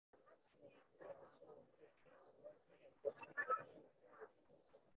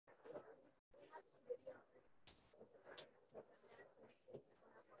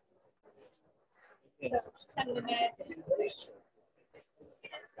So 10 minutes.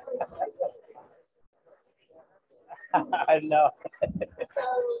 I know. Okay.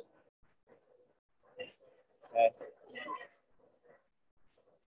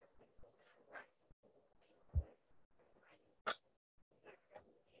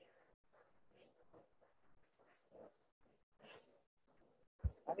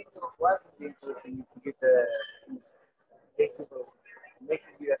 I think what would be interesting is to get the vegetables, making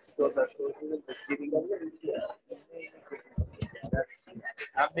you as short as possible, but giving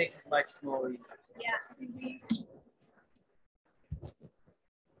that makes much more interesting. Yeah.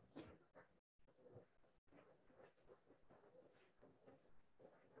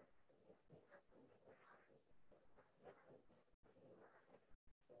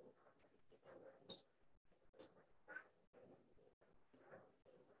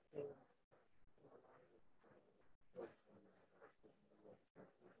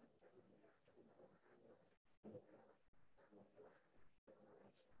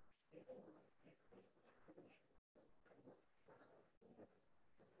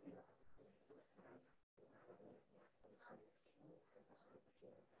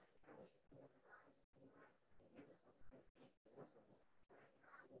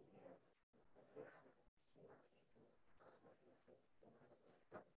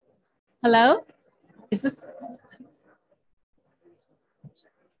 Hello? Is this?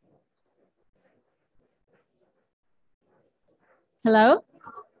 Hello?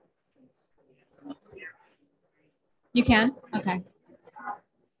 You can? Okay.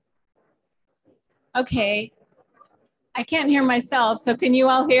 Okay. I can't hear myself, so can you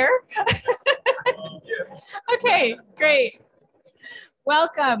all hear? Okay, great.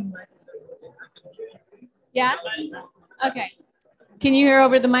 Welcome. Yeah? Okay. Can you hear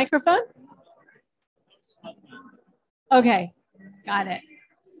over the microphone? Okay, got it.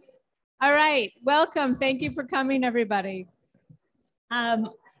 All right, welcome. Thank you for coming, everybody.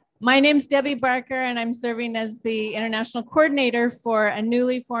 My name's Debbie Barker, and I'm serving as the international coordinator for a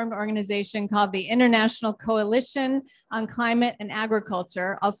newly formed organization called the International Coalition on Climate and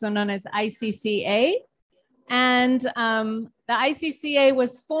Agriculture, also known as ICCA. And the ICCA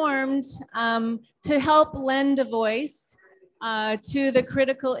was formed to help lend a voice to the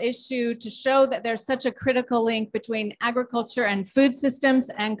critical issue, to show that there's such a critical link between agriculture and food systems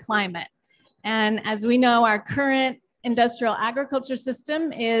and climate. And as we know, our current industrial agriculture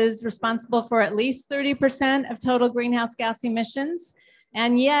system is responsible for at least 30% of total greenhouse gas emissions.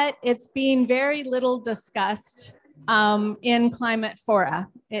 And yet it's being very little discussed in climate fora.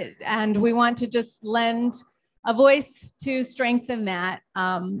 And we want to just lend a voice to strengthen that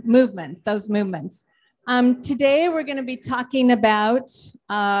movement, those movements. Today, we're going to be talking about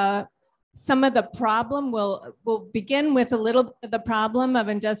some of the problem. We'll begin with a little bit of the problem of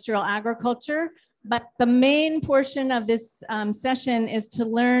industrial agriculture, but the main portion of this session is to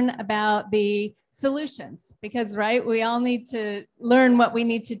learn about the solutions, because, right, we all need to learn what we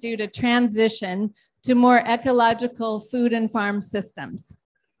need to do to transition to more ecological food and farm systems.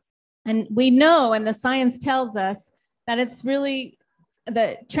 And we know, and the science tells us, that it's really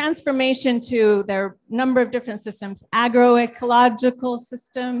the transformation to their number of different systems, agroecological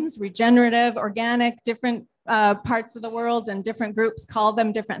systems, regenerative, organic, different parts of the world, and different groups call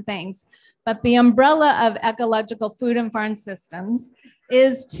them different things. But the umbrella of ecological food and farm systems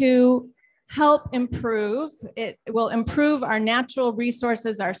is to help improve. It will improve our natural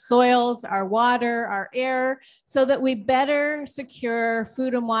resources, our soils, our water, our air, so that we better secure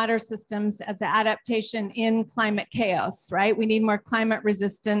food and water systems as an adaptation in climate chaos, right? We need more climate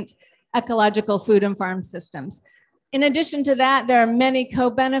resistant ecological food and farm systems. In addition to that, there are many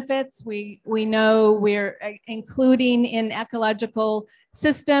co-benefits. We know we're including in ecological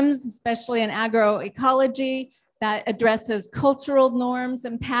systems, especially in agroecology, that addresses cultural norms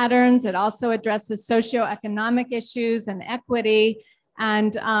and patterns. It also addresses socioeconomic issues and equity.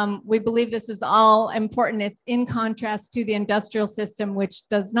 And we believe this is all important. It's in contrast to the industrial system, which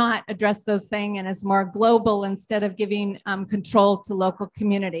does not address those things and is more global instead of giving control to local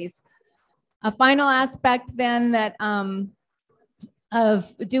communities. A final aspect then that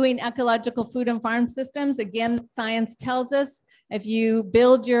of doing ecological food and farm systems, again, science tells us if you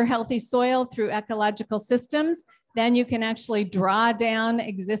build your healthy soil through ecological systems, then you can actually draw down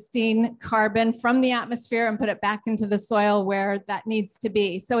existing carbon from the atmosphere and put it back into the soil where that needs to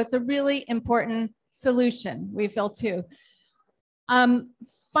be. So it's a really important solution, we feel too.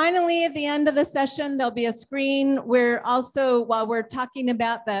 Finally, at the end of the session, there'll be a screen. We're also, while we're talking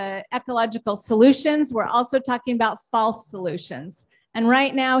about the ecological solutions, we're also talking about false solutions. And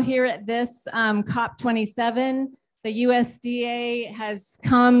right now here at this COP27, The USDA has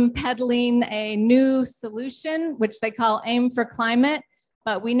come peddling a new solution, which they call Aim for Climate,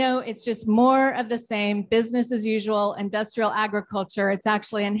 but we know it's just more of the same, business as usual, industrial agriculture. It's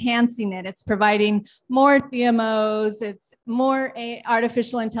actually enhancing it. It's providing more GMOs, it's more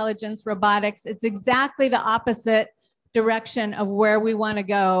artificial intelligence, robotics. It's exactly the opposite direction of where we want to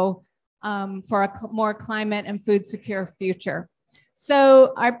go for a more climate and food secure future.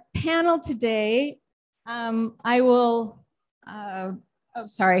 So our panel today, I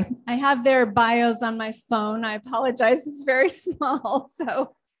have their bios on my phone. I apologize, it's very small,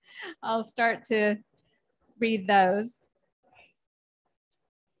 so I'll start to read those.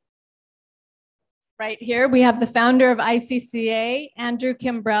 Right here, we have the founder of ICCA, Andrew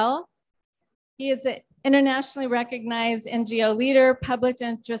Kimbrell. He is an internationally recognized NGO leader, public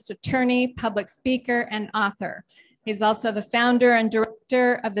interest attorney, public speaker, and author. He's also the founder and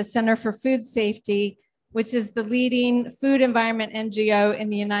director of the Center for Food Safety, which is the leading food environment NGO in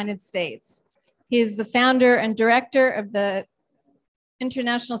the United States. He is the founder and director of the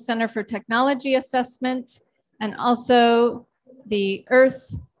International Center for Technology Assessment and also the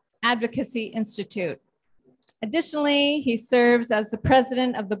Earth Advocacy Institute. Additionally, he serves as the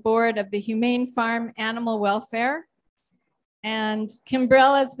president of the board of the Humane Farm Animal Welfare. And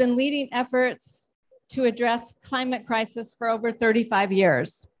Kimbrell has been leading efforts to address climate crisis for over 35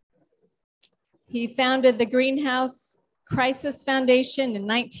 years. He founded the Greenhouse Crisis Foundation in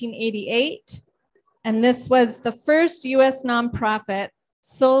 1988, and this was the first US nonprofit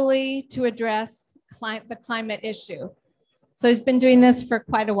solely to address the climate issue. So he's been doing this for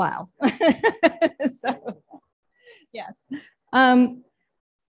quite a while. So, yes.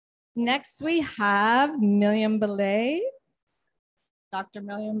 Next we have Milliam Belay, Dr.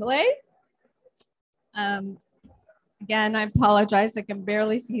 Milliam Belay. Again, I apologize, I can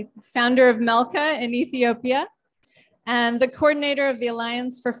barely see. Founder of Melka in Ethiopia and the coordinator of the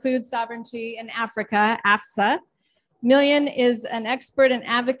Alliance for Food Sovereignty in Africa, AFSA. Milliam is an expert and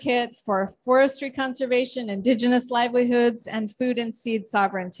advocate for forestry conservation, indigenous livelihoods, and food and seed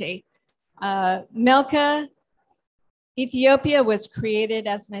sovereignty. Melka, Ethiopia was created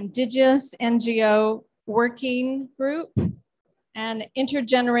as an indigenous NGO working group and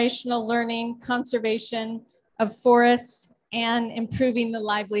intergenerational learning, conservation of forests, and improving the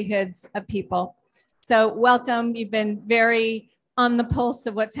livelihoods of people. So welcome, you've been very on the pulse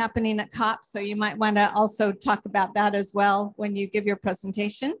of what's happening at COP, so you might want to also talk about that as well when you give your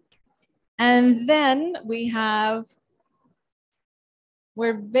presentation. And then we're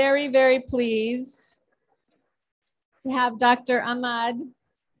very, very pleased to have Dr. Ahmad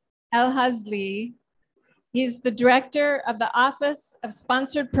El-Hazli. He's the director of the Office of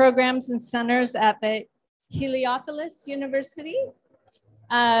Sponsored Programs and Centers at the Heliopolis University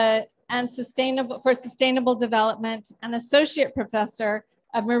and for Sustainable Development, and associate professor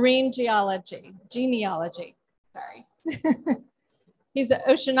of marine genealogy, sorry. He's an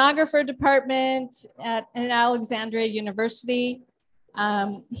oceanographer department at Alexandria University.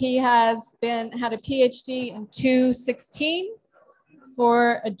 He has had a PhD in 2016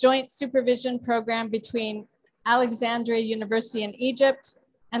 for a joint supervision program between Alexandria University in Egypt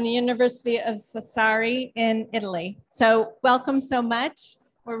and the University of Sassari in Italy. So welcome so much.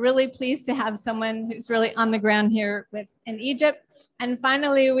 We're really pleased to have someone who's really on the ground here in Egypt. And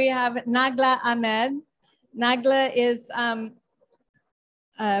finally, we have Nagla Ahmed. Nagla is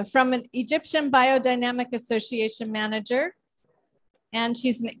from an Egyptian Biodynamic Association manager, and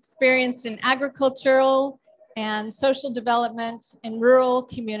she's experienced in agricultural and social development in rural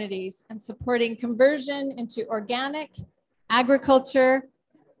communities and supporting conversion into organic agriculture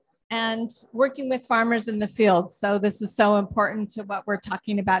and working with farmers in the field. So this is so important to what we're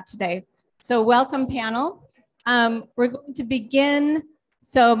talking about today. So welcome, panel. We're going to begin.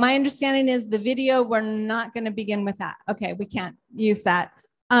 So my understanding is the video, we're not going to begin with that. Okay, we can't use that.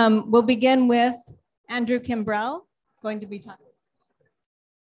 We'll begin with Andrew Kimbrell, going to be talking.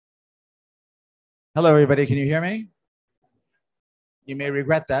 Hello, everybody. Can you hear me? You may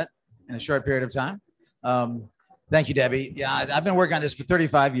regret that in a short period of time. Thank you, Debbie. Yeah, I've been working on this for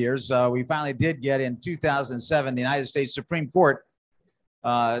 35 years. We finally did get in 2007, the United States Supreme Court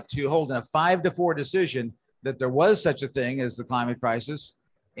to hold in a 5-4 decision that there was such a thing as the climate crisis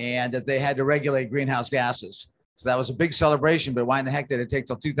and that they had to regulate greenhouse gases. So that was a big celebration, but why in the heck did it take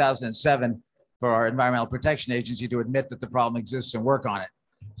till 2007 for our Environmental Protection Agency to admit that the problem exists and work on it?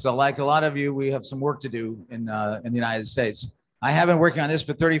 So like a lot of you, we have some work to do in the United States. I have been working on this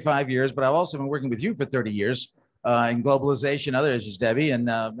for 35 years, but I've also been working with you for 30 years. In globalization, other issues, Debbie, and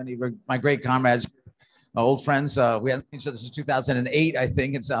many of my great comrades, old friends. We haven't seen each other since 2008, I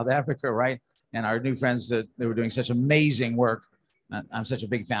think, in South Africa, right? and our new friends that they were doing such amazing work. I'm such a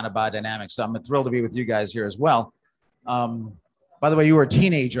big fan of biodynamics, so I'm thrilled to be with you guys here as well. By the way, you were a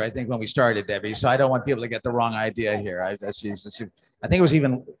teenager, I think, when we started, Debbie, so I don't want people to get the wrong idea here. I think it was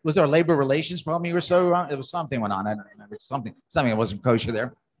even, was there a labor relations problem you were so wrong? It was something went on. I don't remember. Something that wasn't kosher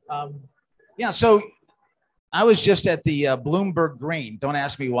there. Yeah, so I was just at the Bloomberg Green. Don't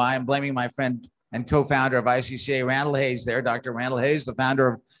ask me why. I'm blaming my friend and co-founder of ICCA, Randall Hayes there, Dr. Randall Hayes, the founder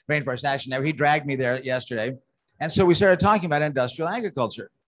of Rainforest Action Network. He dragged me there yesterday. And so we started talking about industrial agriculture.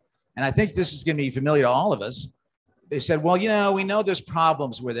 And I think this is going to be familiar to all of us. They said, well, you know, we know there's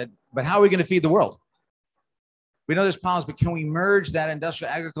problems with it, but how are we going to feed the world? We know there's problems, but can we merge that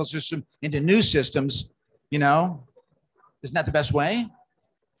industrial agriculture system into new systems? You know, isn't that the best way?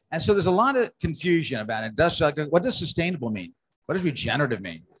 And so there's a lot of confusion about industrial agriculture. What does sustainable mean? What does regenerative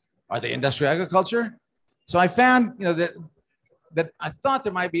mean? Are they industrial agriculture? So I found, you know, that I thought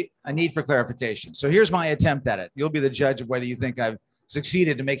there might be a need for clarification. So here's my attempt at it. You'll be the judge of whether you think I've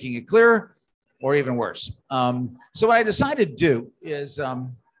succeeded in making it clearer or even worse. So what I decided to do is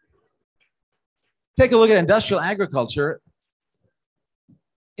take a look at industrial agriculture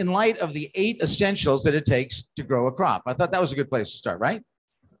in light of the 8 essentials that it takes to grow a crop. I thought that was a good place to start, right?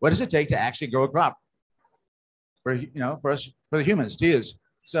 What does it take to actually grow a crop? For, you know, for us, for the humans to use.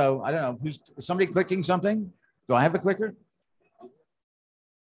 So I don't know, is somebody clicking something? Do I have a clicker?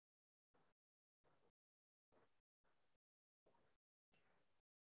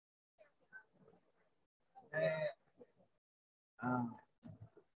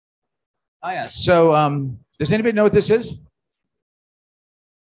 Oh yeah. So does anybody know what this is?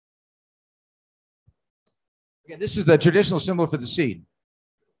 Okay, this is the traditional symbol for the seed,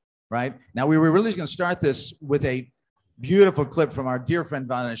 right? Now we were really going to start this with a beautiful clip from our dear friend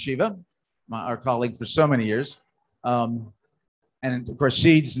Vandana Shiva, our colleague for so many years, and of course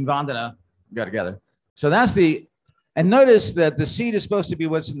seeds and Vandana got together. So that's the, and notice that the seed is supposed to be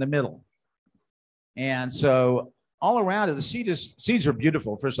what's in the middle, and so all around it, the seeds are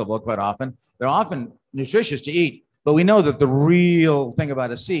beautiful, first of all, quite often. They're often nutritious to eat, but we know that the real thing about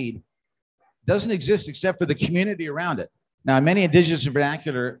a seed doesn't exist except for the community around it. Now, in many indigenous and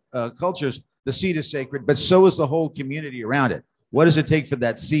vernacular cultures, the seed is sacred, but so is the whole community around it. What does it take for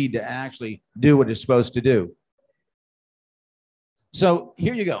that seed to actually do what it's supposed to do? So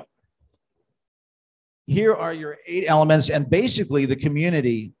here you go. Here are your 8 elements, and basically the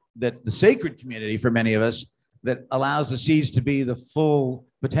community, that the sacred community for many of us, that allows the seeds to be the full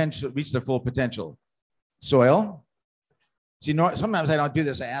potential, reach their full potential. Soil. See, sometimes I don't do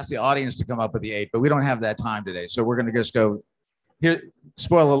this. I ask the audience to come up with the 8, but we don't have that time today. So we're going to just go here.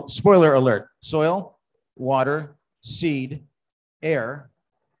 Spoiler alert. Soil, water, seed, air,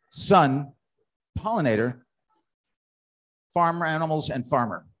 sun, pollinator, farmer animals, and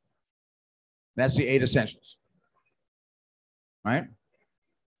farmer. That's the 8 essentials. Right?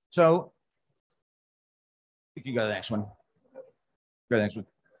 So you can go to the next one. Go to the next one.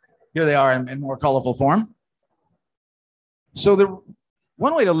 Here they are in more colorful form. So the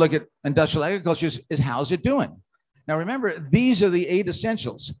one way to look at industrial agriculture is how's it doing? Now remember, these are the 8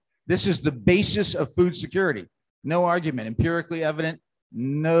 essentials. This is the basis of food security. No argument, empirically evident,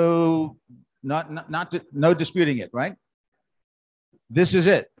 no disputing it, right? This is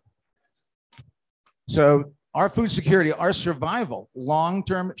it. So our food security, our survival,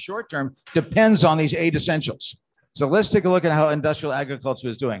 long-term, short-term, depends on these 8 essentials. So let's take a look at how industrial agriculture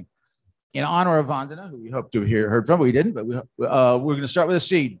is doing. In honor of Vandana, who we hope to hear heard from, we didn't, but we're going to start with a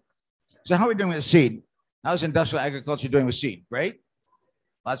seed. So how are we doing with a seed? How's industrial agriculture doing with seed? Great.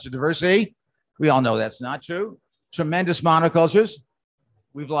 Lots of diversity. We all know that's not true. Tremendous monocultures.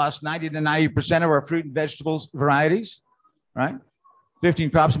 We've lost 90 to 90% of our fruit and vegetables varieties, right?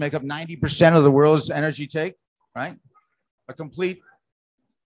 15 crops make up 90% of the world's energy take, right? A complete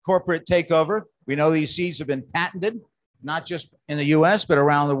corporate takeover. We know these seeds have been patented, not just in the US, but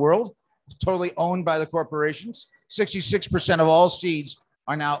around the world. It's totally owned by the corporations. 66% of all seeds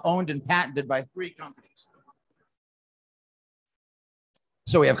are now owned and patented by 3 companies.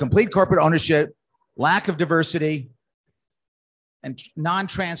 So we have complete corporate ownership, lack of diversity, and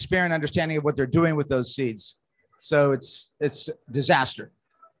non-transparent understanding of what they're doing with those seeds. So it's disaster.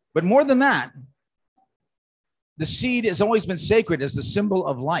 But more than that, the seed has always been sacred as the symbol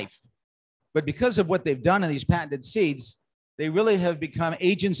of life. But because of what they've done in these patented seeds, they really have become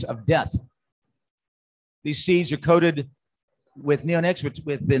agents of death. These seeds are coated with neonics,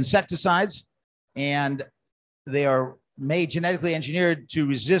 with insecticides, and they are made genetically engineered to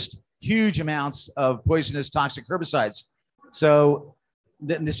resist huge amounts of poisonous toxic herbicides. So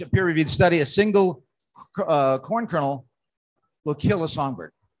in this peer-reviewed study, a single corn kernel will kill a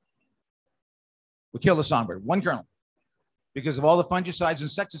songbird. would kill the songbird, one kernel, because of all the fungicides,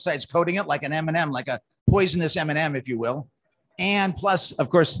 insecticides coating it like an M&M, like a poisonous M&M, if you will. And plus, of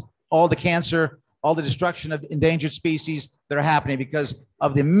course, all the cancer, all the destruction of endangered species that are happening because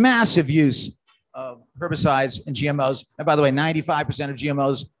of the massive use of herbicides and GMOs. And by the way, 95% of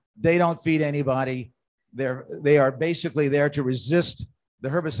GMOs, they don't feed anybody. They are basically there to resist the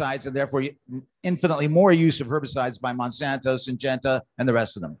herbicides, and therefore infinitely more use of herbicides by Monsanto, Syngenta, and the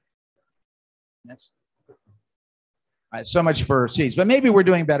rest of them. Next. All right, so much for seeds, but maybe we're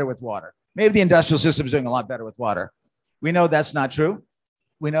doing better with water. Maybe the industrial system is doing a lot better with water. We know that's not true.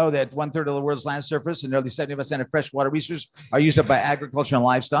 We know that 1/3 of the world's land surface and nearly 70% of freshwater resources are used up by agriculture and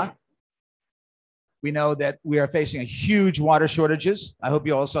livestock. We know that we are facing a huge water shortages. I hope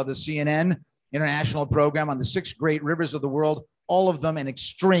you all saw the CNN international program on the 6 great rivers of the world, all of them in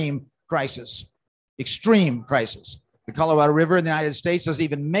extreme crisis. Extreme crisis. The Colorado River in the United States doesn't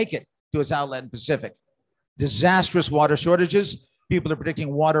even make it to its outlet in the Pacific. Disastrous water shortages. People are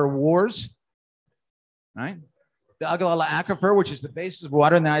predicting water wars. Right? The Ogallala Aquifer, which is the basis of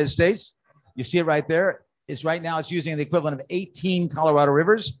water in the United States, you see it right there. It's right now, it's using the equivalent of 18 Colorado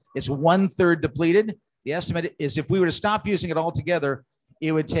rivers. It's 1/3 depleted. The estimate is if we were to stop using it altogether,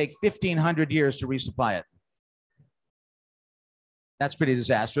 it would take 1,500 years to resupply it. That's pretty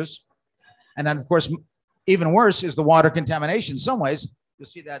disastrous. And then, of course, even worse is the water contamination. In some ways, you'll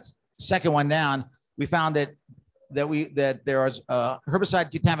see that second one down. We found that there is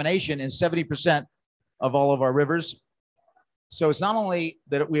herbicide contamination in 70% of all of our rivers. So it's not only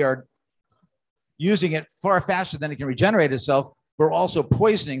that we are using it far faster than it can regenerate itself, we're also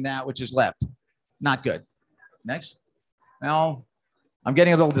poisoning that which is left. Not good. Next. Now, I'm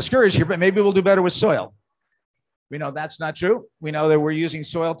getting a little discouraged here, but maybe we'll do better with soil. We know that's not true. We know that we're using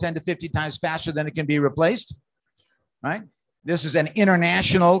soil 10 to 50 times faster than it can be replaced, right? This is an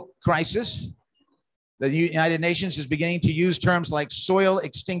international crisis. The United Nations is beginning to use terms like soil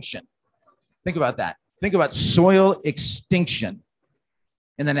extinction. Think about that. Think about soil extinction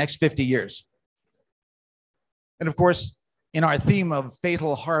in the next 50 years. And of course, in our theme of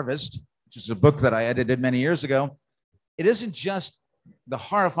Fatal Harvest, which is a book that I edited many years ago, it isn't just the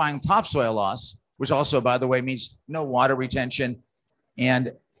horrifying topsoil loss, which also, by the way, means no water retention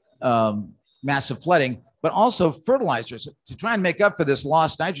and massive flooding, but also fertilizers. To try and make up for this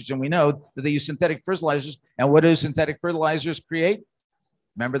lost nitrogen, we know that they use synthetic fertilizers. And what do synthetic fertilizers create?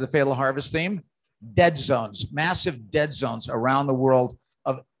 Remember the Fatal Harvest theme? Dead zones, massive dead zones around the world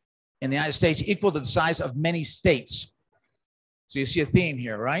in the United States equal to the size of many states. So you see a theme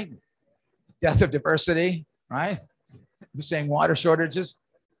here, right? Death of diversity, right? We're saying water shortages.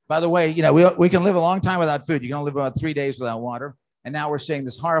 By the way, you know, we can live a long time without food. You can only live about 3 days without water. And now we're seeing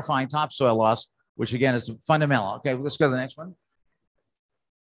this horrifying topsoil loss, which again is fundamental. Okay, let's go to the next one.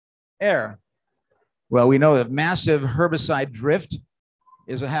 Air. Well, we know that massive herbicide drift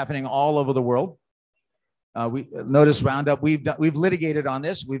is happening all over the world. We notice Roundup. We've litigated on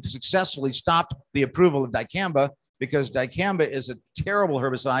this. We've successfully stopped the approval of dicamba because dicamba is a terrible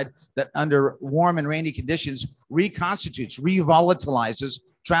herbicide that under warm and rainy conditions reconstitutes, revolatilizes,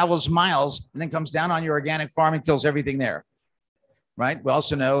 travels miles, and then comes down on your organic farm and kills everything there. Right? We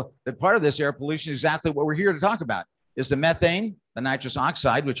also know that part of this air pollution is exactly what we're here to talk about, is the methane, the nitrous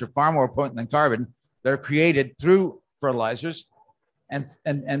oxide, which are far more potent than carbon, that are created through fertilizers and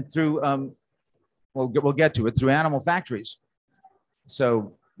through, we'll get to it, through animal factories.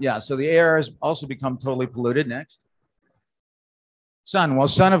 So, yeah, so the air has also become totally polluted. Next. Sun. Well,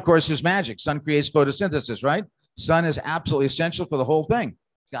 sun, of course, is magic. Sun creates photosynthesis, right? Sun is absolutely essential for the whole thing.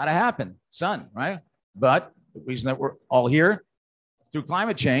 It's got to happen. Sun, right? But the reason that we're all here, through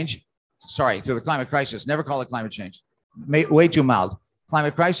climate change, through the climate crisis, never call it climate change. Way too mild.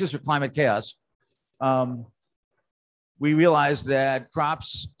 Climate crisis or climate chaos. We realize that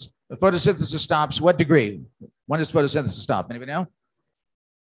crops, photosynthesis stops what degree? When does photosynthesis stop? Anybody know?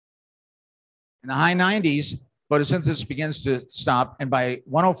 In the high 90s, photosynthesis begins to stop, and by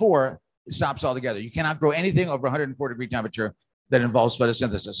 104, it stops altogether. You cannot grow anything over 104-degree temperature that involves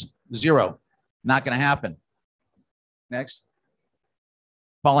photosynthesis. Zero. Not going to happen. Next.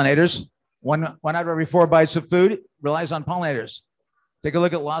 Pollinators. One out of every 4 bites of food relies on pollinators. Take a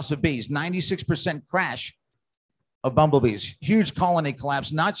look at loss of bees. 96% crash of bumblebees. Huge colony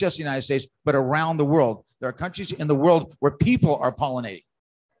collapse, not just in the United States, but around the world. There are countries in the world where people are pollinating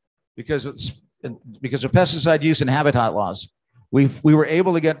because of pesticide use and habitat loss. We were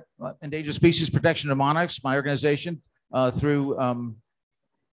able to get endangered species protection of monarchs, my organization, through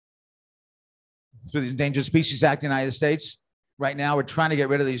the Endangered Species Act in the United States. Right now, we're trying to get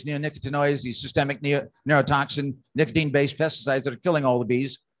rid of these neonicotinoids, these systemic neurotoxin, nicotine-based pesticides that are killing all the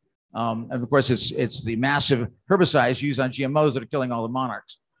bees. And of course, it's the massive herbicides used on GMOs that are killing all the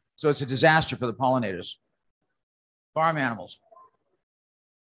monarchs. So it's a disaster for the pollinators. Farm animals.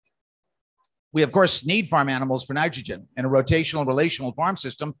 We, of course, need farm animals for nitrogen. In a rotational relational farm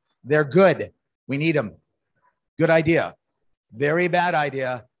system, they're good. We need them. Good idea. Very bad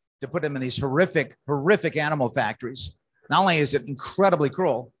idea to put them in these horrific animal factories. Not only is it incredibly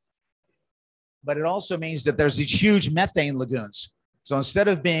cruel, but it also means that there's these huge methane lagoons. So instead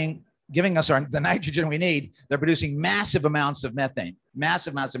of giving us the nitrogen we need, they're producing massive amounts of methane,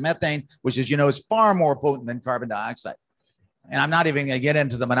 massive amounts of methane, which, as you know, is far more potent than carbon dioxide. And I'm not even going to get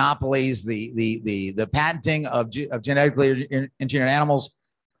into the monopolies, the patenting of genetically engineered animals.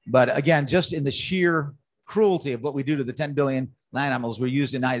 But again, just in the sheer cruelty of what we do to the 10 billion land animals we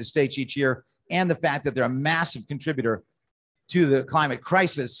use in the United States each year, and the fact that they're a massive contributor to the climate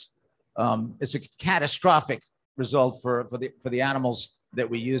crisis, it's a catastrophic result for the animals that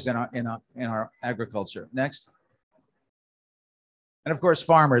we use in our agriculture. Next. And of course,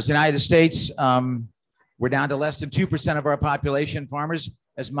 farmers. In the United States, we're down to less than 2% of our population farmers.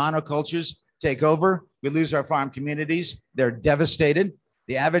 As monocultures take over, we lose our farm communities. They're devastated.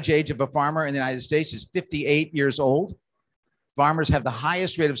 The average age of a farmer in the United States is 58 years old. Farmers have the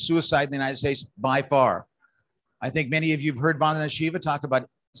highest rate of suicide in the United States by far. I think many of you have heard Vandana Shiva talk about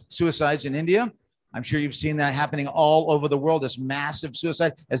suicides in India. I'm sure you've seen that happening all over the world, this massive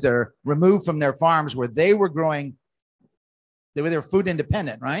suicide as they're removed from their farms where they were growing. They were food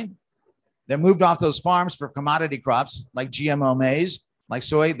independent, right? They're moved off those farms for commodity crops like GMO maize, like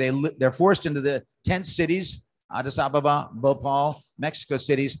soy. They're forced into the tent cities, Addis Ababa, Bhopal, Mexico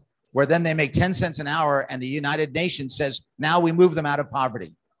cities, where then they make 10 cents an hour, and the United Nations says, now we move them out of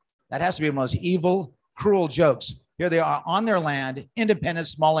poverty. That has to be the most evil, cruel jokes. Here they are on their land, independent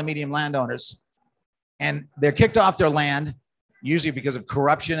small and medium landowners, and they're kicked off their land, usually because of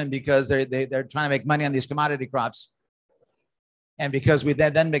corruption and because they're trying to make money on these commodity crops. And because we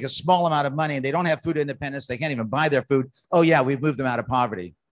then make a small amount of money and they don't have food independence, they can't even buy their food. Oh yeah, we've moved them out of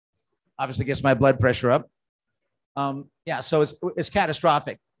poverty. Obviously gets my blood pressure up. Yeah, so it's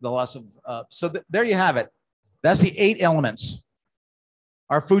catastrophic, the loss of, there you have it. That's the 8 elements.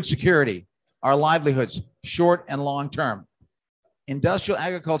 Our food security, our livelihoods, short and long term. Industrial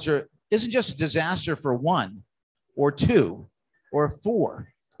agriculture isn't just a disaster for 1 or 2 or 4.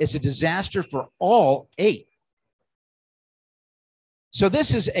 It's a disaster for all 8. So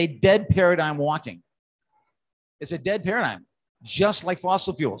this is a dead paradigm walking. It's a dead paradigm, just like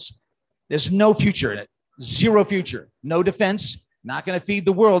fossil fuels. There's no future in it, 0 future, no defense, not going to feed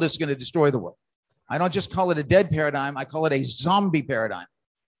the world, it's going to destroy the world. I don't just call it a dead paradigm, I call it a zombie paradigm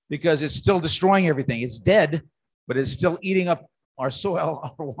because it's still destroying everything. It's dead, but it's still eating up our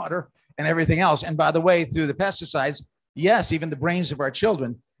soil, our water, and everything else. And by the way, through the pesticides, yes, even the brains of our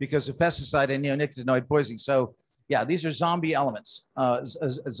children because of pesticide and neonicotinoid poisoning. So yeah, these are zombie elements,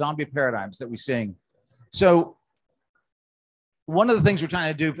 zombie paradigms that we're seeing. So one of the things we're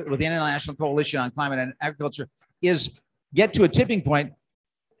trying to do with the International Coalition on Climate and Agriculture is get to a tipping point.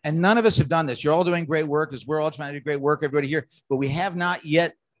 And none of us have done this. You're all doing great work because we're all trying to do great work, everybody here. But we have not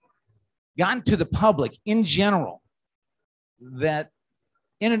yet gotten to the public in general that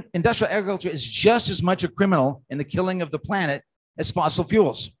industrial agriculture is just as much a criminal in the killing of the planet as fossil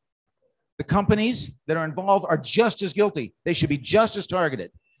fuels. The companies that are involved are just as guilty. They should be just as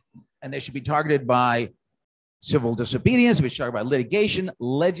targeted. And they should be targeted by civil disobedience, we should talk about litigation,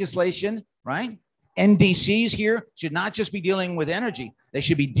 legislation, right? NDCs here should not just be dealing with energy. They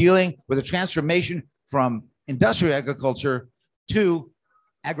should be dealing with a transformation from industrial agriculture to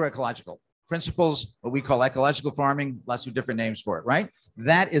agroecological principles, what we call ecological farming, lots of different names for it, right?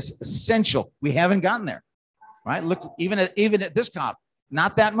 That is essential. We haven't gotten there, right? Look, even at this COP,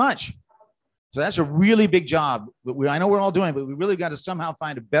 not that much. So that's a really big job. I know we're all doing, but we really got to somehow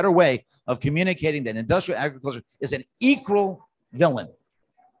find a better way of communicating that industrial agriculture is an equal villain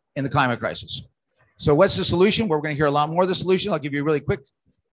in the climate crisis. So what's the solution? We're going to hear a lot more of the solution. I'll give you a really quick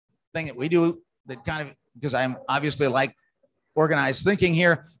thing that we do that kind of, because I'm obviously like organized thinking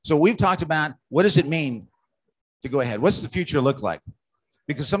here. So we've talked about what does it mean to go ahead? What's the future look like?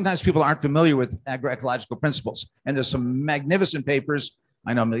 Because sometimes people aren't familiar with agroecological principles. And there's some magnificent papers.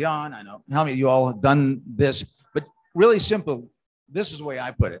 I know Miljan, I know how many of you all have done this, but really simple. This is the way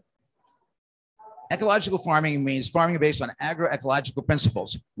I put it. Ecological farming means farming based on agroecological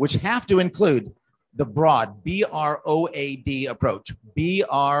principles, which have to include the broad B-R-O-A-D approach,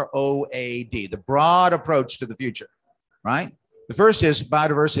 B-R-O-A-D, the broad approach to the future, right? The first is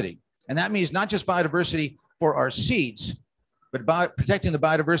biodiversity. And that means not just biodiversity for our seeds, but about protecting the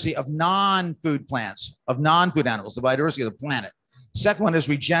biodiversity of non-food plants, of non-food animals, the biodiversity of the planet. Second one is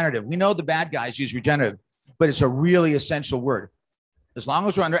regenerative. We know the bad guys use regenerative, but it's a really essential word. As long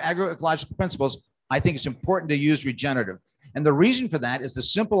as we're under agroecological principles, I think it's important to use regenerative. And the reason for that is the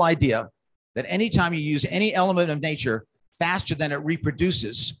simple idea that anytime you use any element of nature faster than it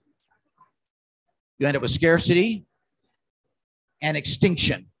reproduces, you end up with scarcity and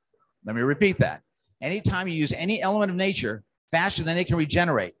extinction. Let me repeat that. Anytime you use any element of nature faster than it can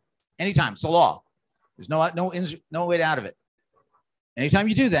regenerate, anytime, it's a law. There's no way out of it. Anytime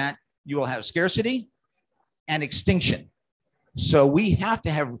you do that, you will have scarcity and extinction. So we have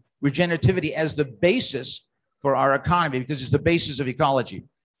to have regenerativity as the basis for our economy because it's the basis of ecology.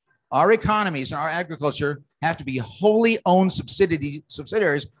 Our economies and our agriculture have to be wholly owned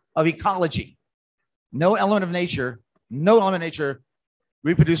subsidiaries of ecology. No element of nature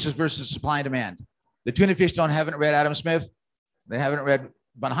reproduces versus supply and demand. The tuna fish haven't read Adam Smith. They haven't read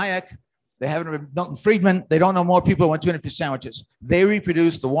von Hayek. They haven't read Milton Friedman. They don't know more people who want tuna fish sandwiches. They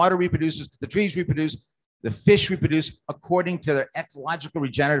reproduce, the water reproduces, the trees reproduce, the fish reproduce according to their ecological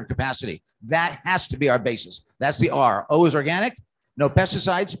regenerative capacity. That has to be our basis. That's the R. O is organic, no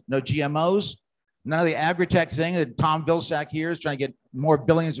pesticides, no GMOs, none of the agri-tech thing that Tom Vilsack here is trying to get more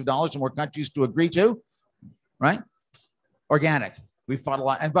billions of dollars in more countries to agree to, right? Organic. We fought a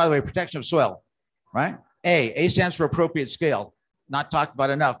lot. And by the way, protection of soil, right? A stands for appropriate scale. Not talked about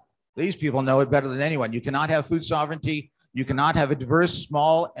enough. These people know it better than anyone. You cannot have food sovereignty. You cannot have a diverse,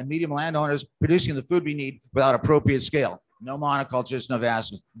 small, and medium landowners producing the food we need without appropriate scale. No monocultures, no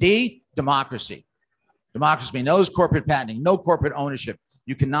vastness. D, democracy. Democracy knows corporate patenting, no corporate ownership.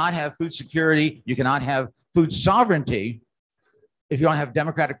 You cannot have food security. You cannot have food sovereignty if you don't have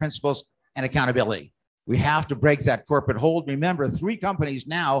democratic principles and accountability. We have to break that corporate hold. Remember, 3 companies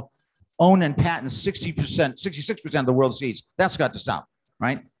now own and patent 60%, 66% of the world's seeds. That's got to stop,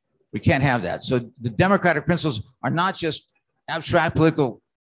 right? We can't have that. So the democratic principles are not just abstract political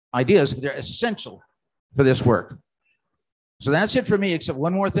ideas, they're essential for this work. So that's it for me, except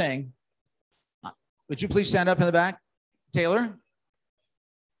one more thing. Would you please stand up in the back? Taylor?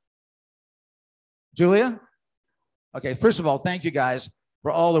 Julia? Okay, first of all, thank you guys for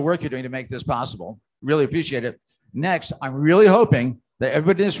all the work you're doing to make this possible. Really appreciate it. Next, I'm really hoping that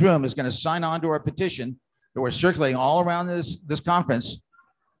everybody in this room is going to sign on to our petition that we're circulating all around this conference,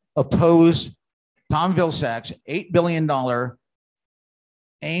 oppose Tom Vilsack's $8 billion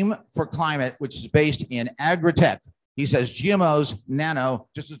aim for climate, which is based in agri-tech. He says GMOs, nano,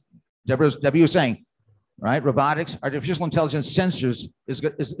 just as Debbie was saying, right? Robotics, artificial intelligence, sensors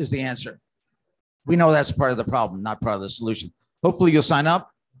is the answer. We know that's part of the problem, not part of the solution. Hopefully you'll sign up.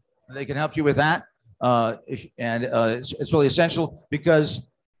 They can help you with that. It's really essential because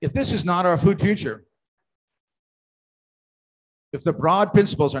if this is not our food future, if the broad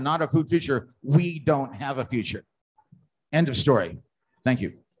principles are not our food future, we don't have a future. End of story. Thank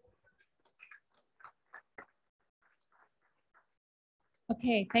you.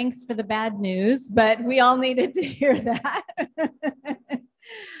 Okay, thanks for the bad news, but we all needed to hear that.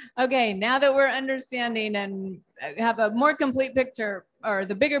 Okay, now that we're understanding and have a more complete picture or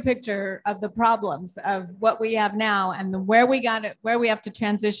the bigger picture of the problems of what we have now and where we have to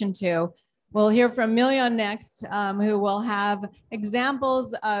transition to, we'll hear from Milion next, who will have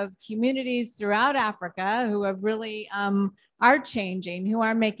examples of communities throughout Africa who have really are changing, who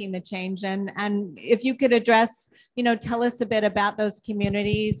are making the change. And if you could address, tell us a bit about those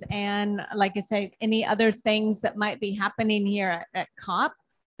communities and, like I say, any other things that might be happening here at COP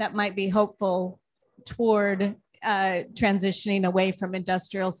that might be hopeful toward transitioning away from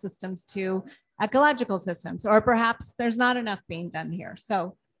industrial systems to ecological systems, or perhaps there's not enough being done here.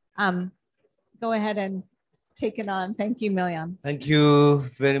 So go ahead and take it on. Thank you, Milion. Thank you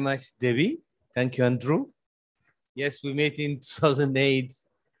very much, Debbie. Thank you, Andrew. Yes, we met in 2008.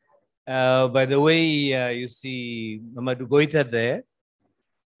 By the way, you see Mamadou Goita there.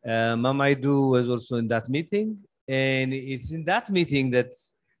 Mamadou was also in that meeting. And it's in that meeting that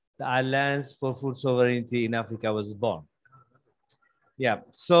the Alliance for Food Sovereignty in Africa was born. Yeah,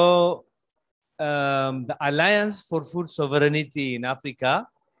 so the Alliance for Food Sovereignty in Africa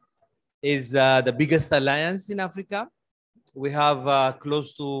is the biggest alliance in Africa. We have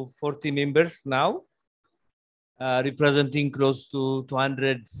close to 40 members now, representing close to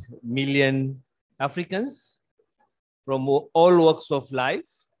 200 million Africans from all walks of life.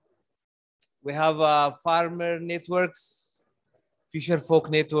 We have farmer networks, fisher folk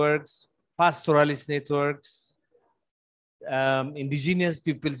networks, pastoralist networks, indigenous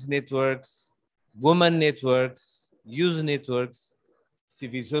peoples networks, women networks, youth networks,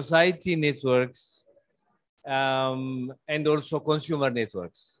 civil society networks, and also consumer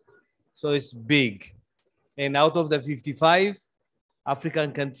networks. So it's big. And out of the 55,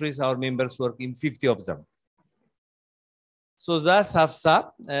 African countries, our members work in 50 of them. So that's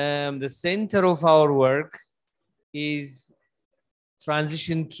HAFSA. The center of our work is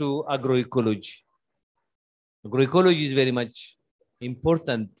transition to agroecology. Agroecology is very much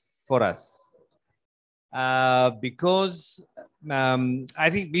important for us because I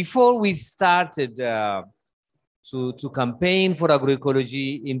think before we started to campaign for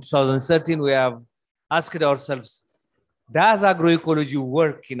agroecology in 2013, we have asked ourselves, does agroecology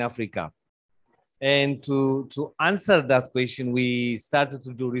work in Africa? And to answer that question, we started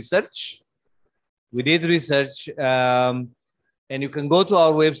to do research. We did research, and you can go to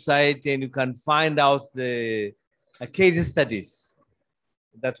our website and you can find out the case studies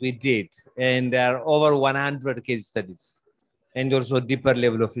that we did. And there are over 100 case studies and also deeper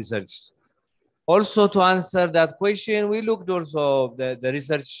level of research. Also, to answer that question, we looked also the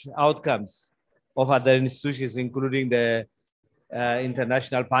research outcomes of other institutions, including the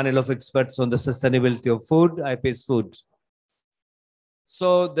International Panel of Experts on the Sustainability of Food, IPS Food.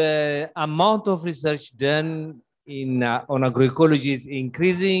 So the amount of research done on agroecology is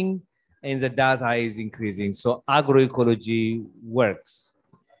increasing and the data is increasing. So agroecology works.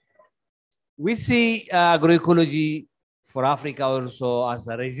 We see agroecology for Africa also as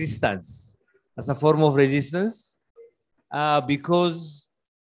a resistance, as a form of resistance, because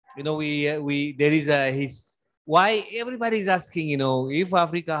there is why everybody is asking, if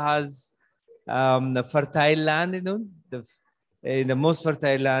Africa has a fertile land, the most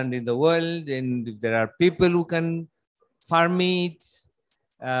fertile land in the world, and if there are people who can farm it,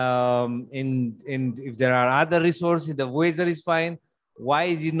 and if there are other resources, the weather is fine, why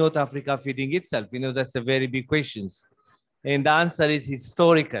is it not Africa feeding itself? That's a very big question. And the answer is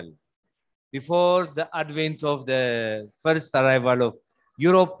historical. Before the advent of the first arrival of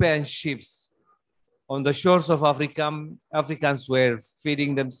European ships on the shores of Africa, Africans were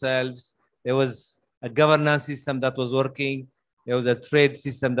feeding themselves. There was a governance system that was working. There was a trade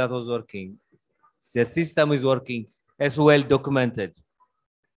system that was working. The system is working as well documented.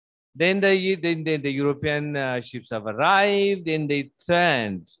 Then the European ships have arrived and they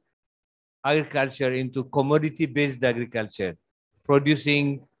turned agriculture into commodity-based agriculture,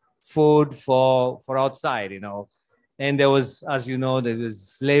 producing food for outside, And there was, as you know, there was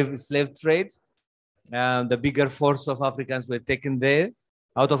slave trade. The bigger force of Africans were taken there,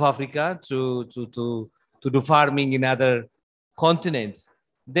 out of Africa, to do farming in other continents.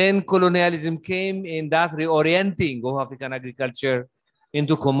 Then colonialism came, and that reorienting of African agriculture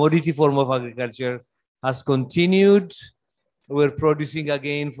into commodity form of agriculture has continued. We're producing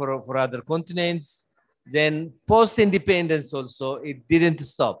again for other continents. Then post-independence also, it didn't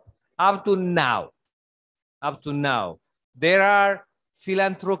stop. Up to now, there are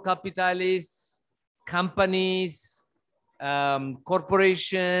philanthrocapitalists, companies,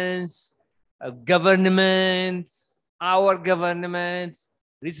 corporations, governments, our governments,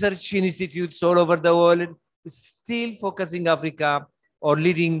 research institutes all over the world, still focusing Africa or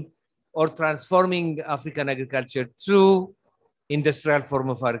leading or transforming African agriculture to industrial form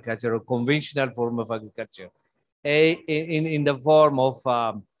of agriculture or conventional form of agriculture in the form of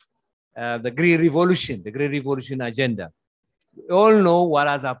the Green Revolution agenda. We all know what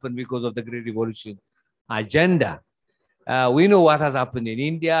has happened because of the Green Revolution agenda. We know what has happened in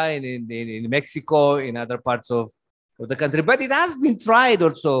India and in Mexico, in other parts of the country, but it has been tried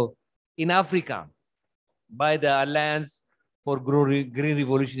also in Africa by the Alliance for Green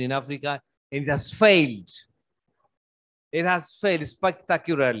Revolution in Africa, and it has failed. It has failed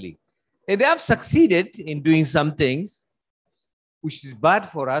spectacularly. And they have succeeded in doing some things which is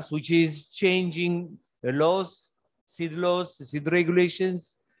bad for us, which is changing the laws, seed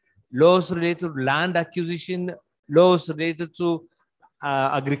regulations, laws related to land acquisition, laws related to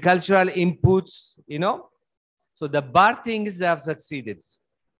agricultural inputs, So the bad things they have succeeded.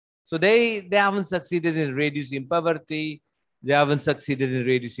 So they haven't succeeded in reducing poverty. They haven't succeeded in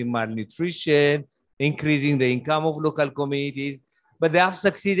reducing malnutrition, increasing the income of local communities, but they have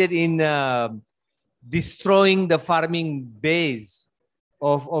succeeded in destroying the farming base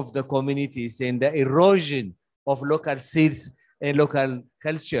of the communities, and the erosion of local seeds and local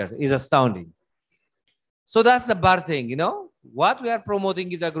culture is astounding. So that's the bad thing, What we are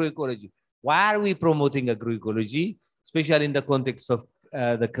promoting is agroecology. Why are we promoting agroecology, especially in the context of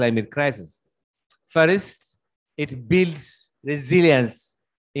the climate crisis? First, it builds resilience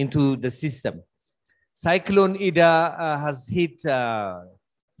into the system. Cyclone Ida has hit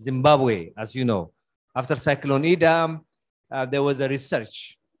Zimbabwe, as you know. After Cyclone Ida, there was a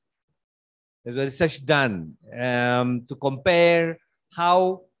research. There was a research done to compare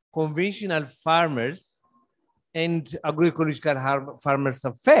how conventional farmers and agroecological farmers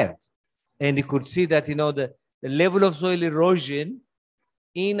have fared. And you could see that, the level of soil erosion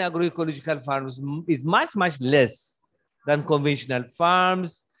in agroecological farms is much, much less than conventional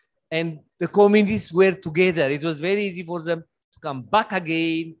farms. And the communities were together. It was very easy for them to come back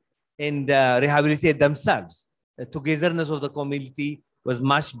again and rehabilitate themselves. The togetherness of the community was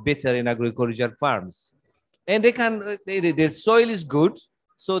much better in agroecological farms. And they can, the soil is good,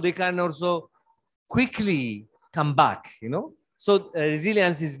 so they can also quickly come back, So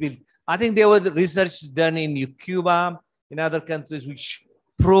resilience is built. I think there was research done in Cuba, in other countries, which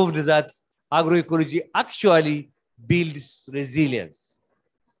proved that agroecology actually builds resilience.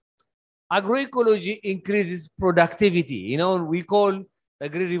 Agroecology increases productivity. We call the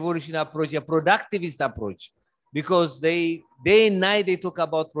Green Revolution approach a productivist approach, because day and night they talk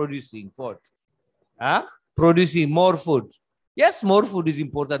about producing food, producing more food. Yes, more food is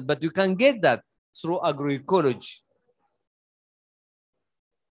important, but you can get that through agroecology.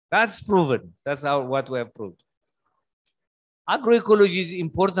 That's proven. That's what we have proved. Agroecology is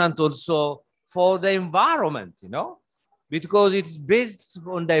important also for the environment, because it's based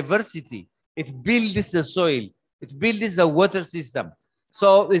on diversity. It builds the soil. It builds the water system.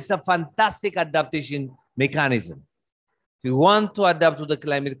 So it's a fantastic adaptation mechanism. If we want to adapt to the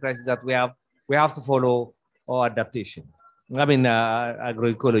climate crisis that we have to follow our adaptation.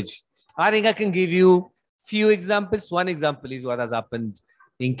 Agroecology. I think I can give you few examples. One example is what has happened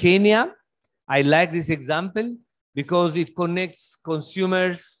in Kenya. I like this example because it connects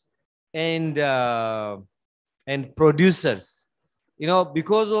consumers and producers.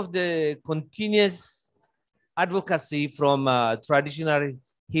 Because of the continuous advocacy from traditional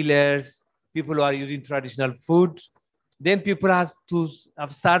healers, people who are using traditional food, then people have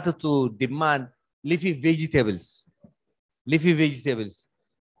started to demand leafy vegetables. Leafy vegetables.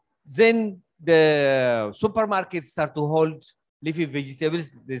 Then the supermarkets start to hold leafy vegetables.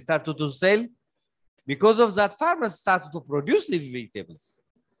 They started to sell. Because of that, farmers started to produce leafy vegetables.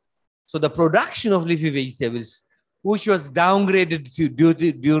 So the production of leafy vegetables, which was downgraded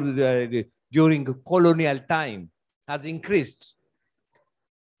during colonial time, has increased.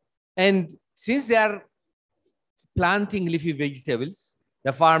 And since they are planting leafy vegetables,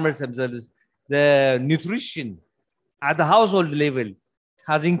 the farmers themselves, the nutrition at the household level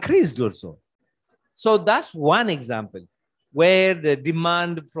has increased also. So that's one example where the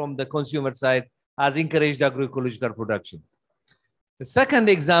demand from the consumer side has encouraged agroecological production. The second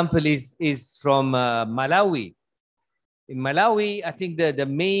example is from Malawi. In Malawi, I think the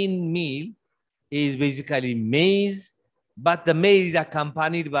main meal is basically maize, but the maize is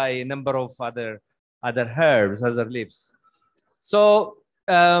accompanied by a number of other herbs, other leaves. So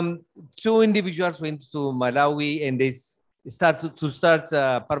two individuals went to Malawi and they started to start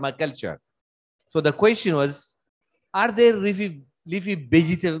permaculture. So the question was, are there leafy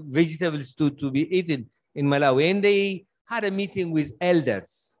vegetables to be eaten in Malawi? And they had a meeting with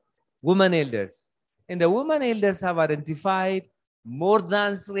elders, women elders. And the women elders have identified more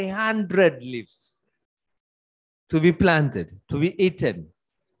than 300 leaves to be planted, to be eaten.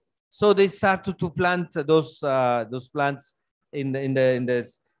 So they started to plant those plants in the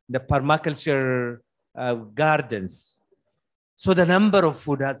permaculture gardens. So the number of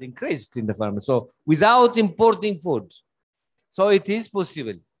food has increased in the farmers. So without importing food, so it is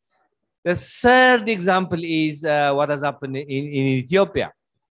possible. The third example is what has happened in Ethiopia.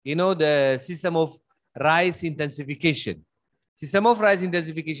 The system of rice intensification. System of rice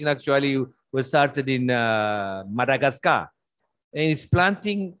intensification actually was started in Madagascar. And it's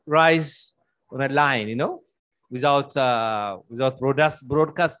planting rice on a line, without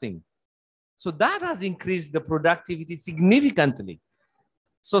broadcasting. So that has increased the productivity significantly.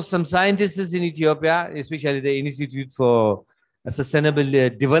 So some scientists in Ethiopia, especially the Institute for Sustainable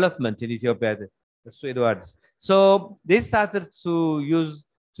Development in Ethiopia, the Swedwards, so they started to use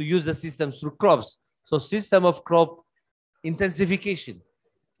the system through crops. So system of crop intensification.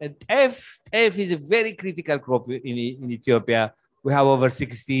 And F is a very critical crop in Ethiopia. We have over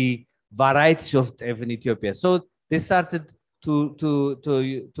 60 varieties of teff in Ethiopia. So they started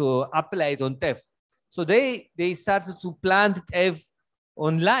to apply it on teff. So they started to plant teff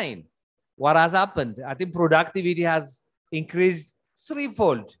online. What has happened? I think productivity has increased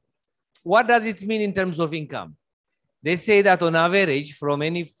threefold. What does it mean in terms of income? They say that on average, from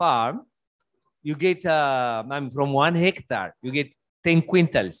any farm, you get, from 1 hectare, you get 10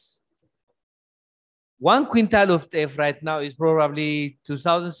 quintals. 1 quintal of teff right now is probably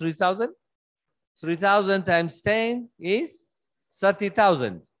 2,000, 3,000. 3,000 times 10 is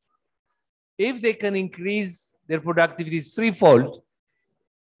 30,000. If they can increase their productivity threefold,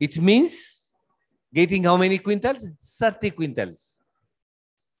 it means getting how many quintals? 30 quintals.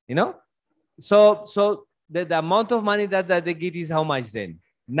 You know? So the amount of money that they get is how much then?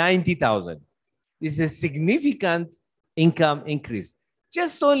 90,000. This is a significant income increase.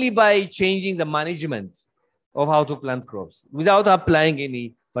 Just only by changing the management of how to plant crops without applying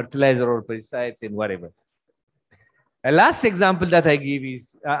any fertilizer or pesticides and whatever. A last example that I give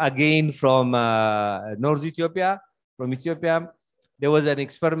is again from North Ethiopia, from Ethiopia. There was an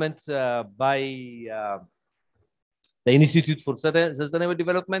experiment by the Institute for Sustainable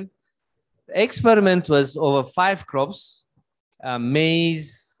Development. The experiment was over 5 crops,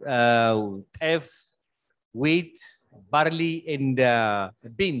 maize, teff, wheat, barley, and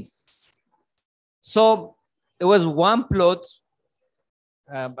beans. So it was one plot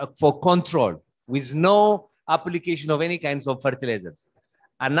for control with no application of any kinds of fertilizers.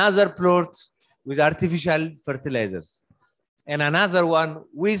 Another plot with artificial fertilizers. And another one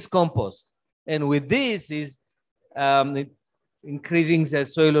with compost. And with this is increasing the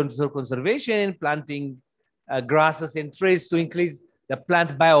soil and soil conservation, planting grasses and trees to increase the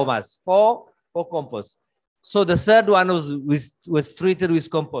plant biomass for compost. So the third one was treated with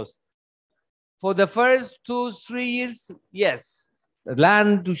compost. For the first 2-3 years, yes, the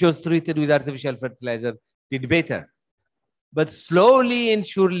land which was treated with artificial fertilizer did better. But slowly and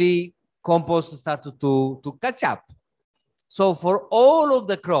surely, compost started to catch up. So for all of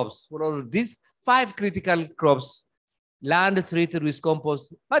the crops, for all of these 5 critical crops, land treated with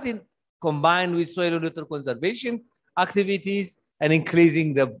compost, but combined with soil and water conservation activities and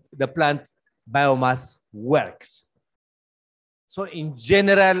increasing the plant biomass worked. So in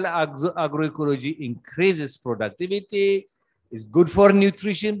general, agroecology increases productivity, is good for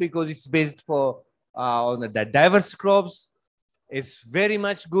nutrition because it's based on the diverse crops. It's very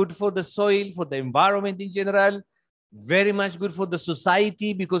much good for the soil, for the environment in general, very much good for the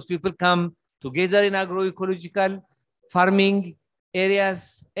society because people come together in agroecological farming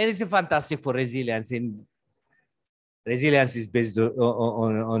areas, and it's fantastic for resilience. And resilience is based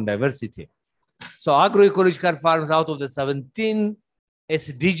on diversity. So agroecological farms, out of the 17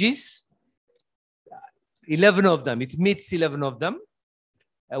 SDGs, 11 of them, it meets 11 of them.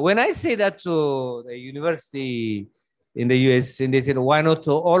 When I say that to the university in the US, and they said, why not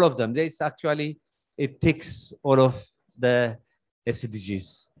to all of them? It's actually, it takes all of the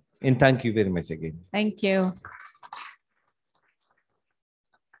SDGs. And thank you very much again. Thank you.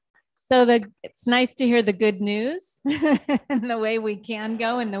 So it's nice to hear the good news and the way we can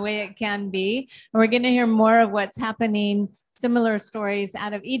go and the way it can be. And we're going to hear more of what's happening, similar stories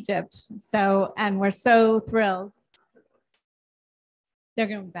out of Egypt. So, and we're so thrilled. They're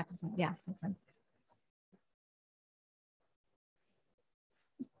going back and forth. Yeah.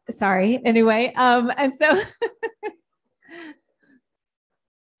 Sorry. Anyway, and so.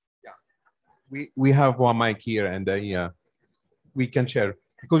 Yeah, we have one mic here, and yeah, we can share.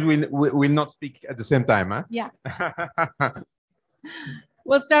 Because we'll not speak at the same time, huh? Yeah.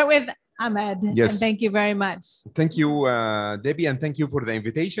 We'll start with Ahmed. Yes. And thank you very much. Thank you, Debbie, and thank you for the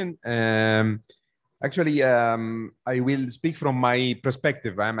invitation. Actually, I will speak from my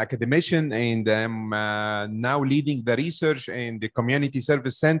perspective. I'm an academician, and I'm now leading the research and the community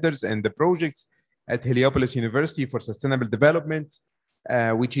service centers and the projects at Heliopolis University for Sustainable Development,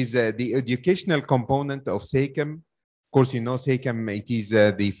 which is the educational component of SACEM. Of course, you know SACEM, it is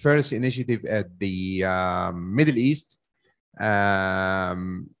the first initiative at the Middle East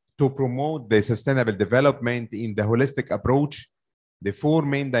to promote the sustainable development in the holistic approach, the 4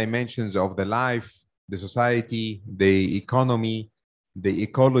 main dimensions of the life, the society, the economy, the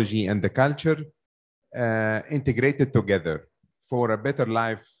ecology, and the culture integrated together for a better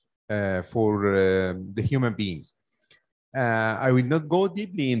life for the human beings. I will not go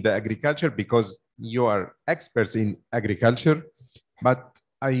deeply in the agriculture because you are experts in agriculture, but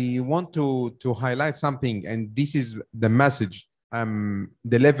I want to highlight something, and this is the message I'm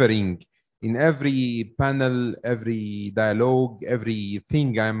delivering in every panel, every dialogue,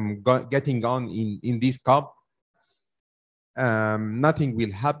 everything I'm getting on in this COP. Nothing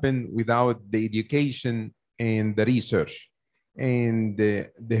will happen without the education and the research. And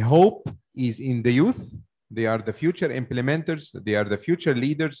the hope is in the youth. They are the future implementers. They are the future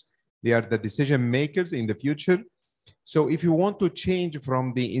leaders. They are the decision makers in the future. So if you want to change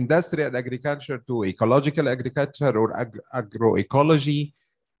from the industrial agriculture to ecological agriculture or agroecology,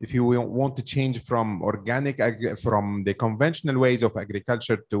 if you want to change from from the conventional ways of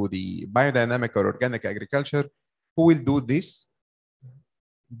agriculture to the biodynamic or organic agriculture, who will do this?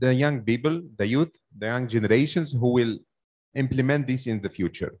 The young people, the youth, the young generations who will implement this in the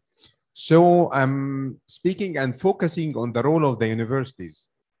future. So I'm speaking and focusing on the role of the universities.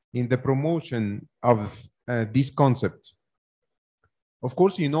 in the promotion of this concept. Of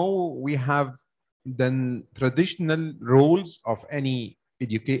course, you know, we have the traditional roles of any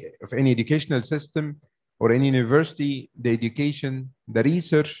educational system or any university: the education, the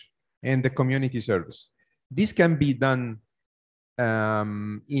research, and the community service. This can be done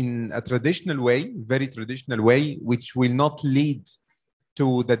in a traditional way, very traditional way, which will not lead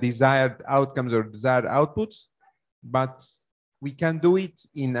to the desired outcomes or desired outputs, but we can do it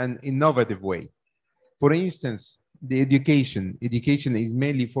in an innovative way. For instance, the education is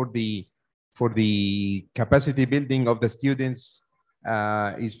mainly for the capacity building of the students,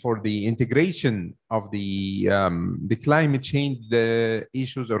 is for the integration of the climate change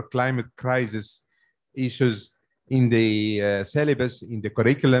issues or climate crisis issues in the syllabus, in the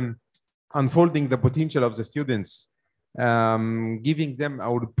curriculum, unfolding the potential of the students, giving them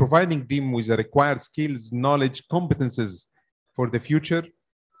or providing them with the required skills, knowledge, competences for the future.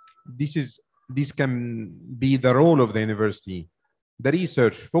 This can be the role of the university. The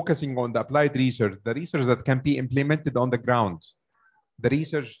research, focusing on the applied research, the research that can be implemented on the ground. The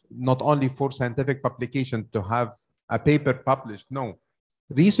research not only for scientific publication to have a paper published, no.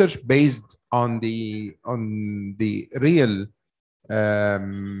 Research based on the real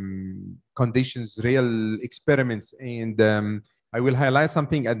conditions, real experiments. And I will highlight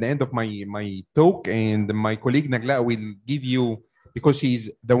something at the end of my talk, and my colleague Nagla will give you, because she's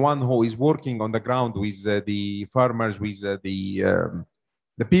the one who is working on the ground with the farmers, with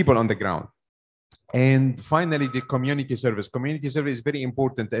the people on the ground. And finally, the community service. Community service is very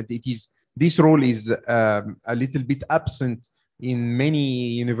important, and this role is a little bit absent in many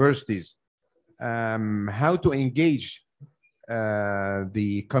universities. How to engage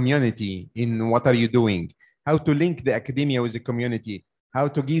the community in what are you doing? How to link the academia with the community? How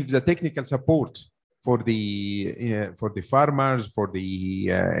to give the technical support for the farmers, for the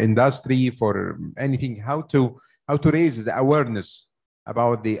industry, for anything? How to raise the awareness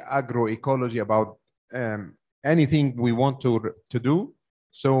about the agroecology, about anything we want to do.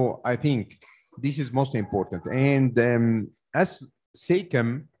 So I think this is most important. And as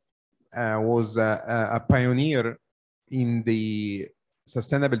SECAM was a pioneer in the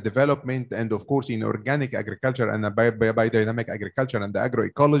sustainable development, and of course in organic agriculture and biodynamic agriculture and the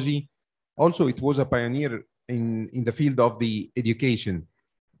agroecology, also it was a pioneer in the field of the education.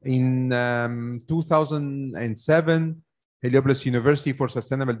 In 2007, Heliopolis University for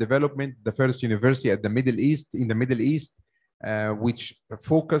Sustainable Development, the first university at the Middle East, which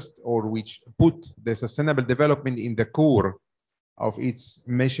focused or which put the sustainable development in the core of its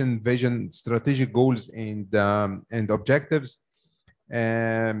mission, vision, strategic goals, and objectives.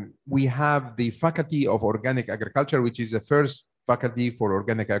 We have the Faculty of Organic Agriculture, which is the first faculty for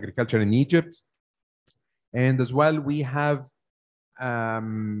organic agriculture in Egypt. And as well, we have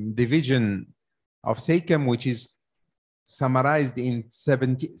division of SECAM, which is summarized in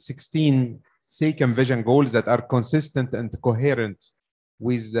 16 SECAM vision goals that are consistent and coherent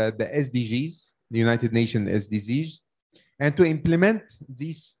with the SDGs, the United Nations SDGs. And to implement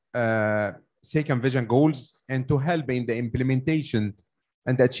these SECAM vision goals and to help in the implementation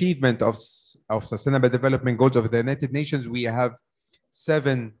and achievement of sustainable development goals of the United Nations, we have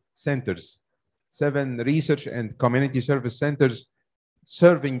 7 centers, 7 research and community service centers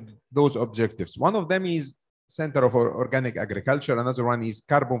serving those objectives. One of them is Center of Organic Agriculture. Another one is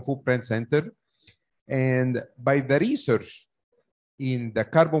Carbon Footprint Center. And by the research in the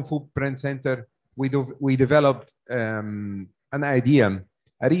Carbon Footprint Center, we developed an idea,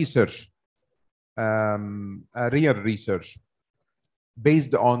 a real research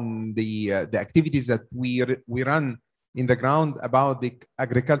based on the activities that we run in the ground about the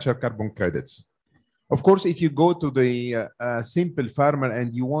agricultural carbon credits. Of course, if you go to the simple farmer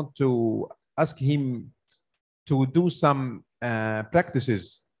and you want to ask him to do some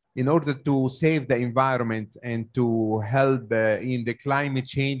practices in order to save the environment and to help in the climate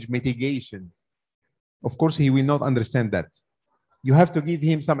change mitigation, of course, he will not understand that. You have to give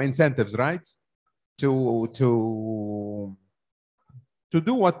him some incentives, right? To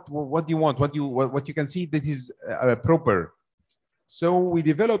do what you want, what you can see that is proper. So we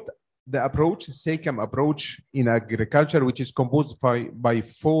developed the approach, SECAM approach in agriculture, which is composed by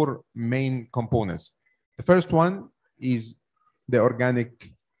 4 main components. The first one is the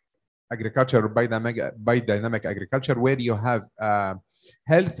organic agriculture, biodynamic agriculture, where you have a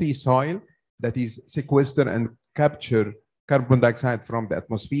healthy soil that is sequester and capture carbon dioxide from the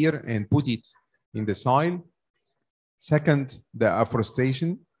atmosphere and put it in the soil. Second, the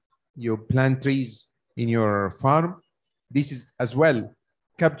afforestation. You plant trees in your farm. This is as well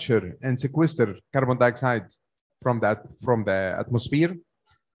capture and sequester carbon dioxide from the atmosphere.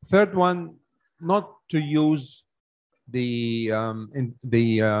 Third one, not to use the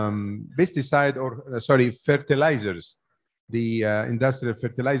pesticide or fertilizers, the industrial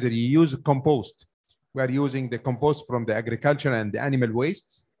fertilizer. You use compost. We are using the compost from the agriculture and the animal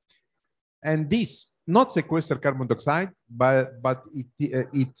wastes, and this not sequester carbon dioxide, but it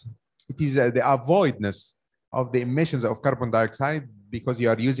is the avoidance of the emissions of carbon dioxide, because you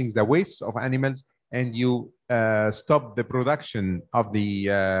are using the waste of animals and you stop the production of the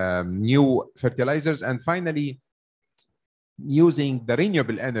new fertilizers. And finally, using the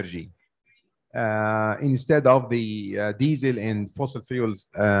renewable energy instead of the diesel and fossil fuels.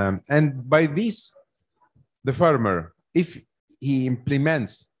 And by this, the farmer, if he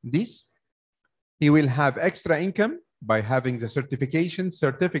implements this, he will have extra income by having the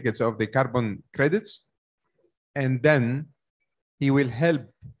certificates of the carbon credits, and then he will help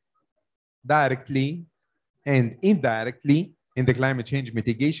directly and indirectly in the climate change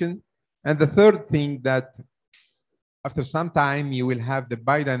mitigation. And the third thing, that after some time you will have the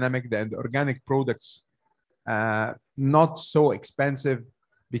biodynamic and organic products not so expensive,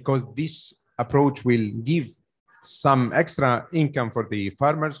 because this approach will give some extra income for the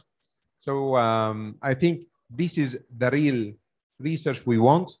farmers. So I think this is the real research we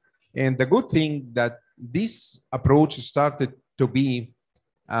want. And the good thing that this approach started to be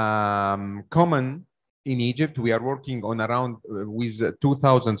common in Egypt. We are working on around with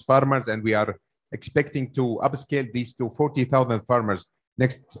 2,000 farmers, and we are expecting to upscale this to 40,000 farmers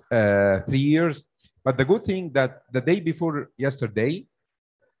next 3 years. But the good thing that the day before yesterday,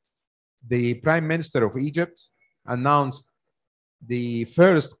 the Prime Minister of Egypt announced the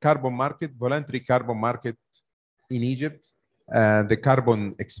first carbon market, voluntary carbon market in Egypt, the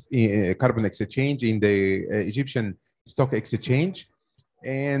carbon exchange in the Egyptian stock exchange.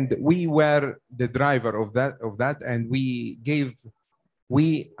 And we were the driver of that, and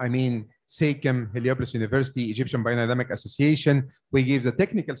SEICEM, Heliopolis University, Egyptian Biodynamic Association, we gave the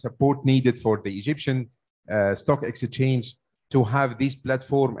technical support needed for the Egyptian stock exchange to have this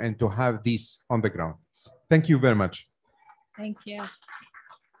platform and to have this on the ground. Thank you very much. Thank you.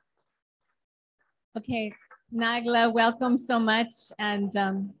 Okay, Nagla, welcome so much. And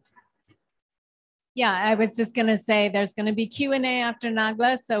yeah, I was just going to say there's going to be Q&A after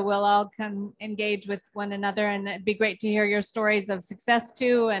Nagla, so we'll all come engage with one another, and it'd be great to hear your stories of success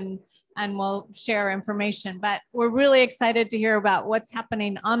too, and we'll share information. But we're really excited to hear about what's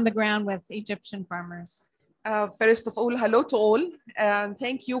happening on the ground with Egyptian farmers. First of all, hello to all, and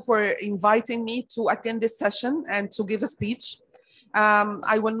thank you for inviting me to attend this session and to give a speech.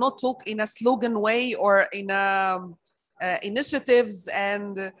 I will not talk in a slogan way or in initiatives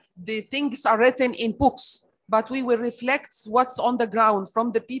and the things are written in books, but we will reflect what's on the ground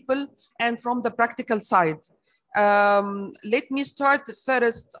from the people and from the practical side. Let me start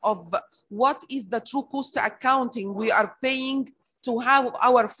first of what is the true cost accounting we are paying to have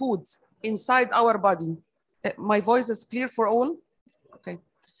our food inside our body. My voice is clear for all? Okay.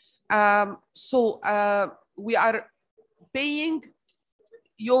 We are paying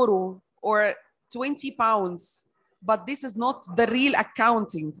euro or 20 pounds, but this is not the real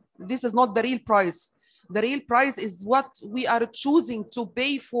accounting. This is not the real price. The real price is what we are choosing to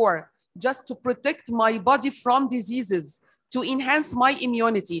pay for, just to protect my body from diseases, to enhance my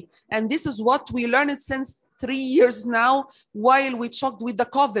immunity. And this is what we learned since 3 years now, while we choked with the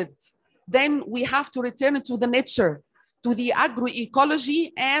COVID. Then we have to return to the nature, to the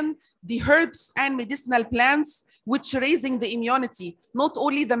agroecology and the herbs and medicinal plants, which raising the immunity, not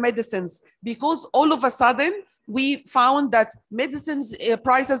only the medicines, because all of a sudden we found that medicines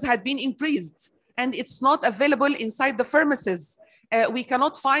prices had been increased and it's not available inside the pharmacies. We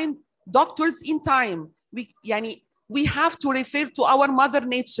cannot find doctors in time. We have to refer to our mother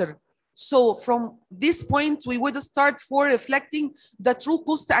nature. So from this point, we would start for reflecting the true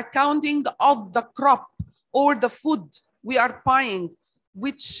cost accounting of the crop or the food we are buying,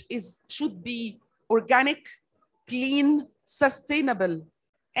 which should be organic, clean, sustainable.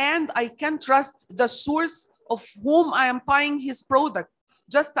 And I can trust the source of whom I am buying his product.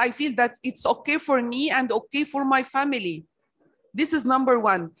 Just I feel that it's okay for me and okay for my family. This is number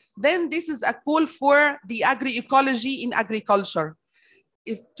one. Then this is a call for the agroecology in agriculture.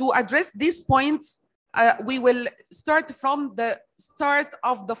 To address this point, we will start from the start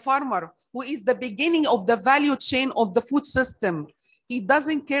of the farmer, who is the beginning of the value chain of the food system. He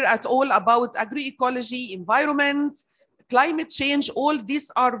doesn't care at all about agroecology, environment, climate change. All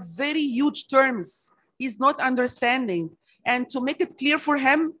these are very huge terms. He's not understanding. And to make it clear for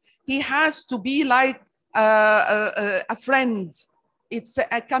him, he has to be like a friend. it's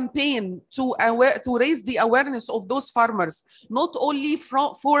a campaign to raise the awareness of those farmers, not only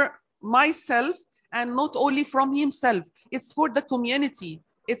for myself and not only from himself. It's for the community.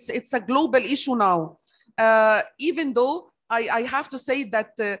 It's a global issue now. Even though I have to say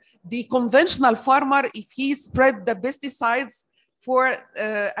that the conventional farmer, if he spread the pesticides for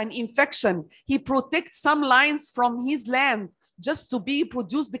an infection, he protects some lines from his land just to be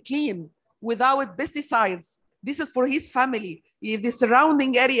produced clean without pesticides. This is for his family. If the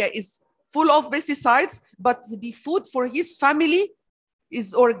surrounding area is full of pesticides, but the food for his family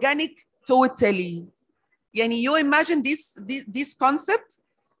is organic totally. Yani you imagine this concept?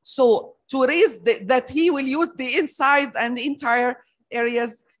 So to raise that he will use the inside and the entire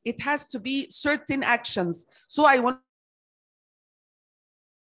areas, it has to be certain actions. So I want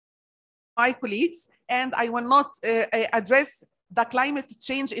my colleagues, and I will not address the climate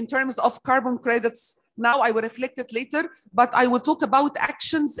change in terms of carbon credits now. I will reflect it later, but I will talk about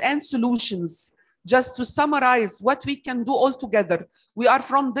actions and solutions. Just to summarize what we can do all together. We are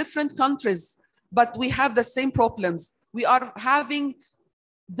from different countries, but we have the same problems. We are having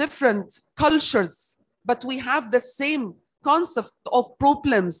different cultures, but we have the same concept of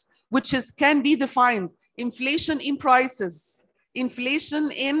problems, which can be defined: inflation in prices,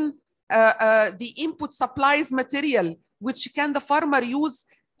 inflation in the input supplies material, which can the farmer use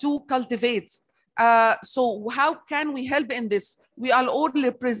to cultivate. So how can we help in this? We are all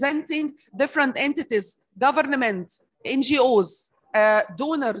representing different entities: government, NGOs,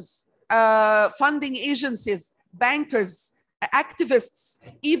 donors, funding agencies, bankers, activists.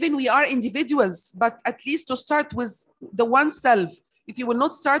 Even we are individuals, but at least to start with the oneself. If you will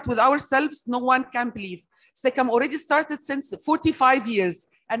not start with ourselves, no one can believe. SECAM already started since 45 years,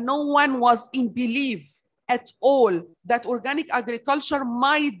 and no one was in belief at all that organic agriculture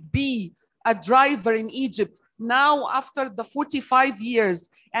might be a driver in Egypt. Now, after the 45 years,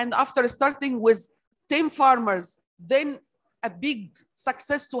 and after starting with 10 farmers, then a big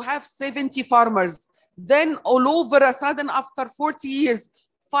success to have 70 farmers, then all over a sudden, after 40 years,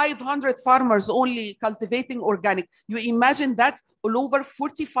 500 farmers only cultivating organic. You imagine that all over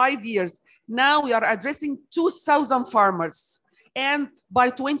 45 years. Now we are addressing 2,000 farmers. And by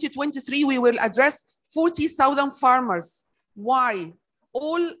 2023, we will address 40,000 farmers. Why?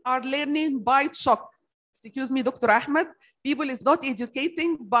 All are learning by shock. Excuse me, Dr. Ahmed. People is not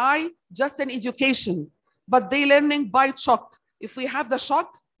educating by just an education, but they learning by shock. If we have the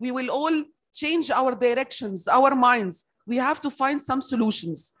shock, we will all change our directions, our minds. We have to find some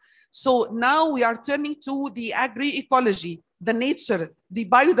solutions. So now we are turning to the agroecology, the nature, the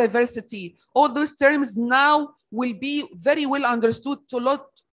biodiversity. All those terms now will be very well understood to a lot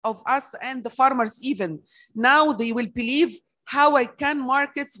of us and the farmers even. Now they will believe how I can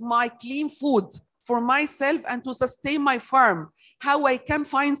market my clean food for myself and to sustain my farm, how I can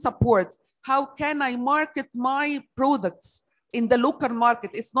find support, how can I market my products in the local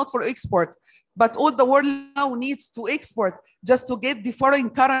market. It's not for export, but all the world now needs to export just to get the foreign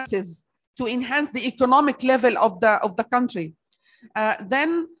currencies to enhance the economic level of the country.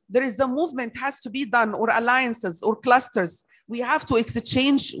 Then there is a movement has to be done, or alliances or clusters. We have to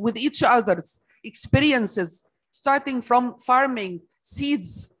exchange with each other's experiences, starting from farming,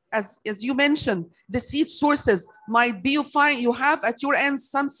 seeds, as you mentioned, the seed sources might be you have at your end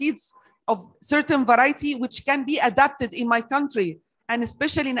some seeds of certain variety which can be adapted in my country. And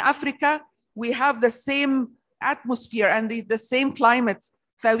especially in Africa, we have the same atmosphere and the same climate,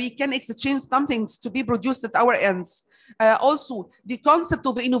 so we can exchange some things to be produced at our ends. Also, the concept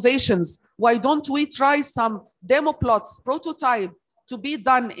of innovations. Why don't we try some demo plots, prototype, to be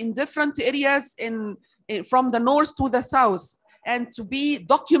done in different areas from the north to the south, and to be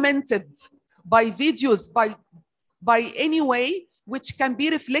documented by videos, by any way which can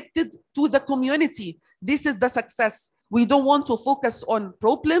be reflected to the community. This is the success. We don't want to focus on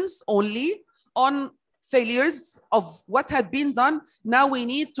problems only, on failures of what had been done. Now we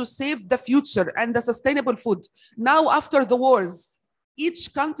need to save the future and the sustainable food. Now, after the wars,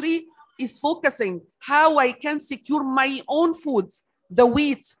 each country is focusing how I can secure my own food, the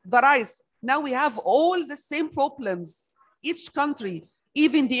wheat, the rice. Now we have all the same problems. Each country,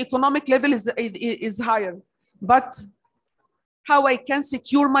 even the economic level is higher. But how I can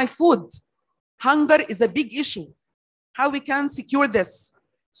secure my food? Hunger is a big issue. How we can secure this?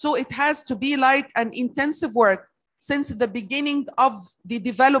 So it has to be like an intensive work since the beginning of the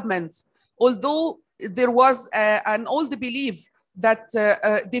development. Although there was an old belief that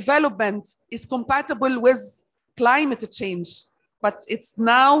development is compatible with climate change, but it's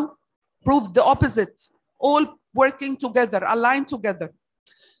now proved the opposite. All working together, aligned together.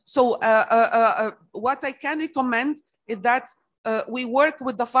 So what I can recommend is that we work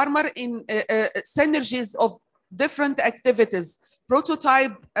with the farmer in synergies of different activities,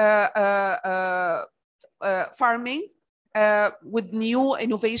 prototype farming with new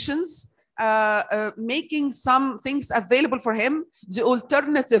innovations, making some things available for him, the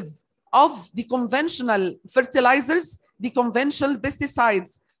alternative of the conventional fertilizers, the conventional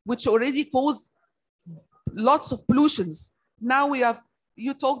pesticides, which already cause lots of pollutions. Now we have,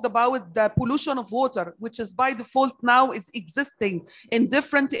 you talked about the pollution of water, which is by default now is existing in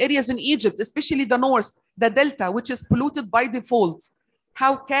different areas in Egypt, especially the north, the delta, which is polluted by default.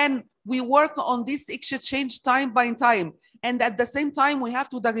 How can we work on this exchange time by time? And at the same time, we have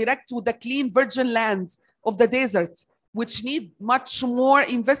to direct to the clean virgin land of the desert, which need much more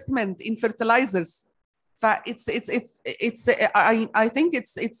investment in fertilizers. I think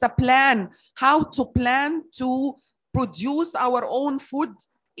it's a plan, how to plan to produce our own food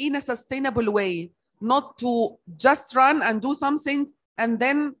in a sustainable way, not to just run and do something and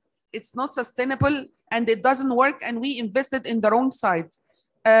then it's not sustainable and it doesn't work and we invested in the wrong side.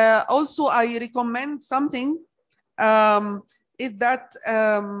 Also, I recommend something is that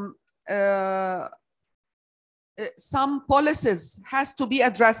some policies has to be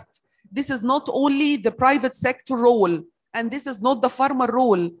addressed. This is not only the private sector role, and this is not the farmer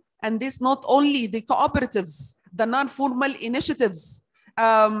role, and this not only the cooperatives, the non-formal initiatives,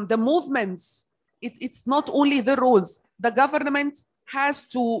 the movements. It's not only the roles. The government has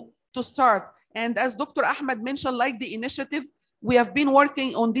to start. And as Dr. Ahmed mentioned, like the initiative, we have been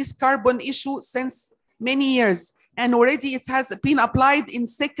working on this carbon issue since many years, and already it has been applied in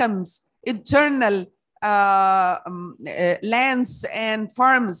SECAM's internal lands and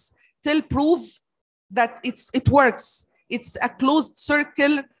farms till prove that it works. It's a closed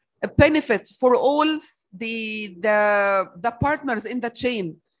circle benefit for all the partners in the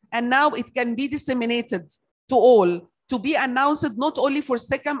chain. And now it can be disseminated to all, to be announced not only for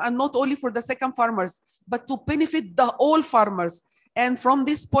SECAM and not only for the SECAM farmers, but to benefit the all farmers. And from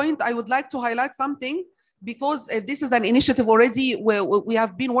this point, I would like to highlight something, because this is an initiative already where we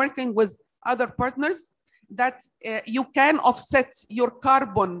have been working with other partners, that you can offset your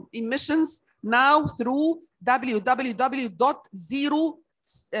carbon emissions now through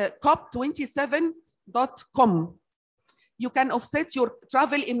www.zerocop27.com. You can offset your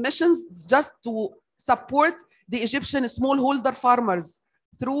travel emissions just to support the Egyptian smallholder farmers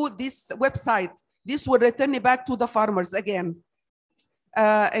through this website. This will return it back to the farmers again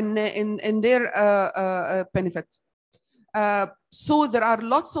in their benefit. So there are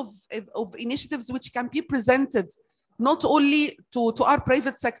lots of initiatives which can be presented, not only to our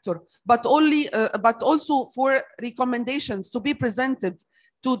private sector, but also for recommendations to be presented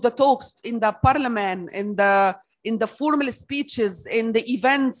to the talks in the parliament, in the formal speeches, in the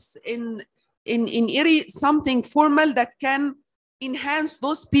events, in something formal that can enhance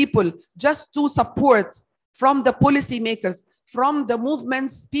those people, just to support from the policymakers, from the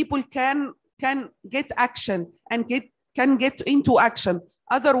movements. People can get action and can get into action.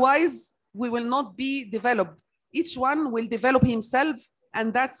 Otherwise, we will not be developed. Each one will develop himself,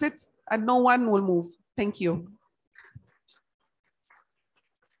 and that's it, and no one will move. Thank you.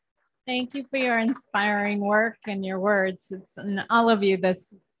 Thank you for your inspiring work and your words. It's and all of you,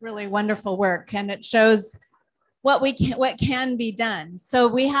 this really wonderful work, and it shows what can be done. So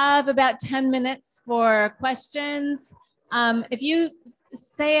we have about 10 minutes for questions. If you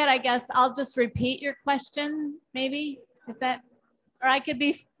say it, I guess I'll just repeat your question, maybe. Is that, or I could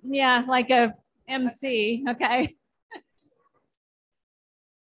be, yeah, like a MC, okay.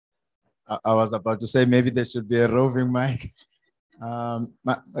 I was about to say maybe there should be a roving mic.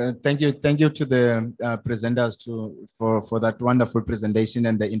 Thank you to the presenters for that wonderful presentation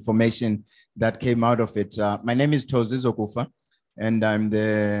and the information that came out of it. My name is Thozizo Kufa, and I'm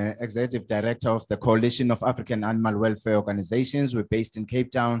the Executive Director of the Coalition of African Animal Welfare Organizations. We're based in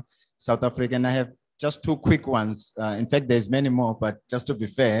Cape Town, South Africa, and I have just two quick ones. In fact, there's many more, but just to be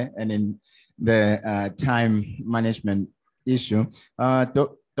fair, and in the time management issue,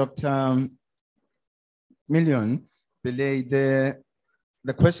 Dr. Million, the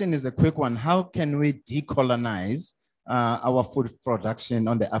question is a quick one. How can we decolonize our food production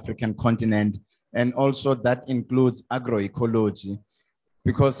on the African continent? And also that includes agroecology,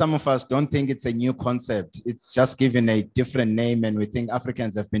 because some of us don't think it's a new concept. It's just given a different name, and we think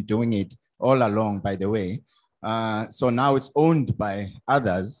Africans have been doing it all along, by the way. So now it's owned by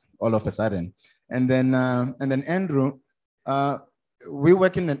others all of a sudden. And then Andrew, we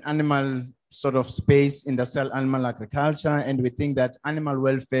work in an animal sort of space, industrial animal agriculture, and we think that animal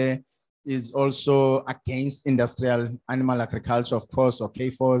welfare is also against industrial animal agriculture, of course, or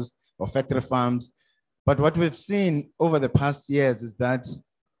CAFOs or factory farms. But what we've seen over the past years is that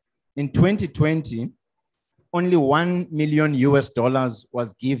in 2020, only $1 million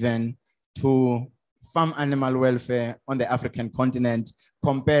was given to farm animal welfare on the African continent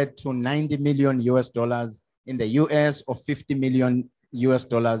compared to $90 million in the US or $50 million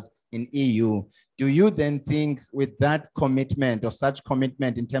in EU. Do you then think with that commitment or such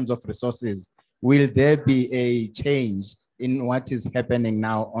commitment in terms of resources, will there be a change in what is happening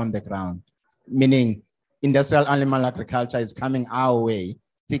now on the ground? Meaning industrial animal agriculture is coming our way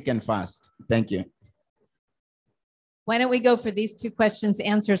thick and fast. Thank you. Why don't we go for these two questions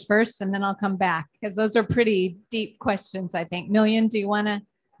answers first, and then I'll come back because those are pretty deep questions, I think. Million, do you want to?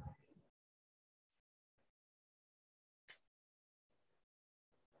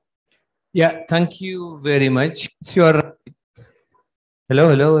 Yeah, thank you very much. Sure.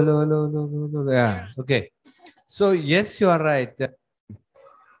 Hello. Yeah, okay. So yes, you are right.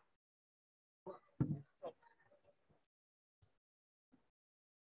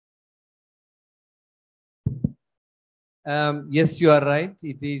 Yes, you are right.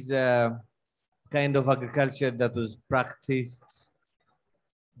 It is a kind of agriculture that was practiced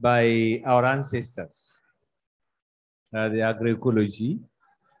by our ancestors, the agroecology.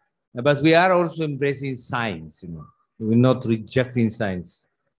 But we are also embracing science. We're not rejecting science.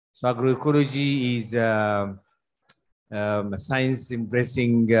 So agroecology is a science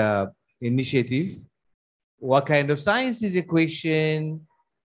embracing initiative. What kind of science is a question?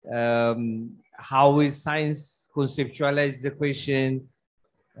 How is science conceptualize the question?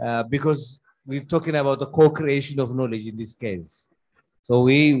 Because we're talking about the co-creation of knowledge in this case. So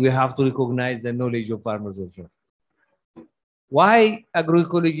we have to recognize the knowledge of farmers also. Why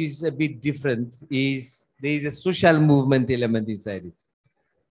agroecology is a bit different is there is a social movement element inside it.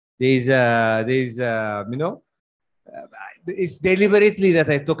 It's deliberately that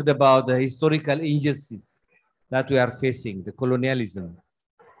I talked about the historical injustice that we are facing, the colonialism.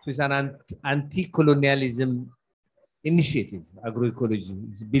 So it's an anti-colonialism initiative, agroecology.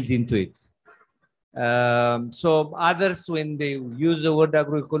 It's built into it. So others, when they use the word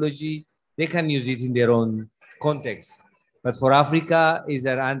agroecology, they can use it in their own context. But for Africa, is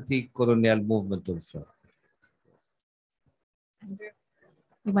an anti-colonial movement also.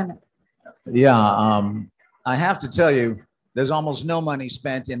 Yeah, I have to tell you, there's almost no money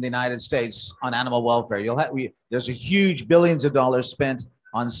spent in the United States on animal welfare. There's a huge billions of dollars spent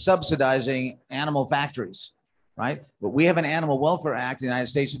on subsidizing animal factories, right? But we have an Animal Welfare Act in the United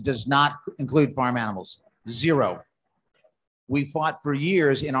States that does not include farm animals, zero. We fought for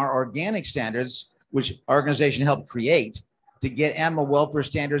years in our organic standards, which our organization helped create, to get animal welfare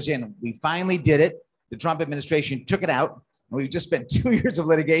standards in. We finally did it. The Trump administration took it out, and we've just spent 2 years of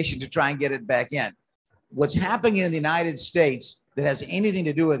litigation to try and get it back in. What's happening in the United States that has anything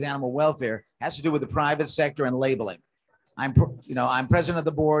to do with animal welfare has to do with the private sector and labeling. I'm president of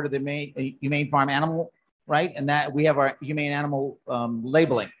the board of the Humane Farm Animal, right? And that we have our humane animal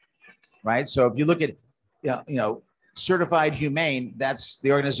labeling, right? So if you look at, Certified Humane, that's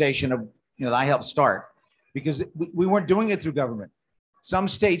the organization of, that I helped start, because we weren't doing it through government. Some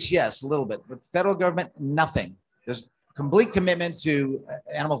states, yes, a little bit, but federal government, nothing. There's complete commitment to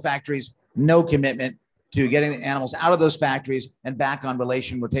animal factories, no commitment to getting the animals out of those factories and back on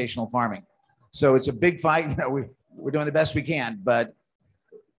rotational farming. So it's a big fight. We're doing the best we can, but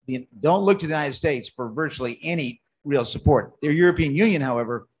don't look to the United States for virtually any real support. The European Union,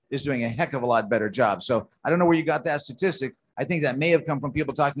 however, is doing a heck of a lot better job. So I don't know where you got that statistic. I think that may have come from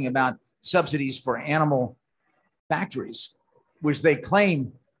people talking about subsidies for animal factories, which they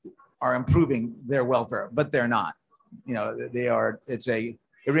claim are improving their welfare, but they're not. It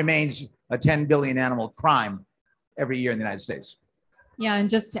remains a 10 billion animal crime every year in the United States. Yeah, and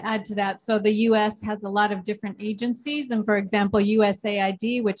just to add to that, so the US has a lot of different agencies. And for example,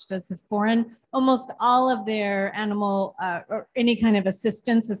 USAID, which does this foreign, almost all of their animal or any kind of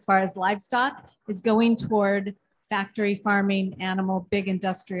assistance as far as livestock is going toward factory farming, animal, big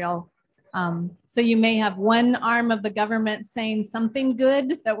industrial. So you may have one arm of the government saying something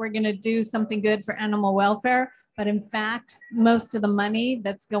good, that we're going to do something good for animal welfare. But in fact, most of the money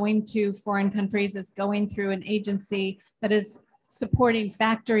that's going to foreign countries is going through an agency that is supporting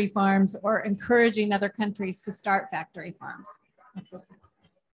factory farms or encouraging other countries to start factory farms. That's what's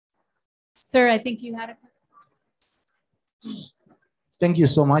Sir, I think you had a question. Thank you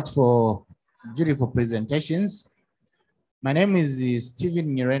so much for beautiful presentations. My name is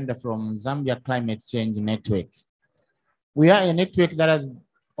Stephen Nyirenda from Zambia Climate Change Network. We are a network that has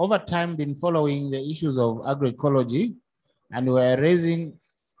over time been following the issues of agroecology, and we are raising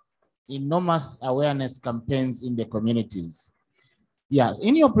enormous awareness campaigns in the communities. Yes,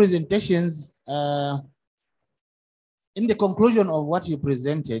 in your presentations, in the conclusion of what you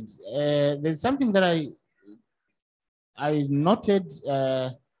presented, there's something that I noted,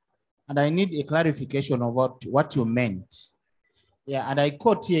 and I need a clarification of what you meant. Yeah, and I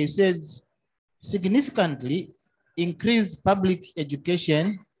quote here, it says, significantly increase public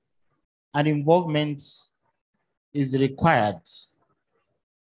education and involvement is required.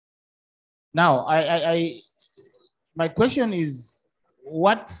 Now, my question is,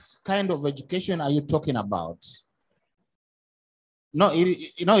 what kind of education are you talking about? No,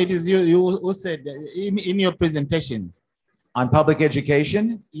 it is you who said in your presentation. On public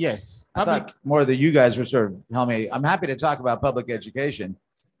education? Yes, I thought more that you guys were sort of telling me. I'm happy to talk about public education.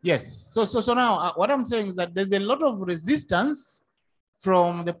 Yes. So now what I'm saying is that there's a lot of resistance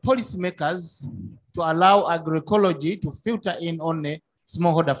from the policymakers to allow agroecology to filter in on a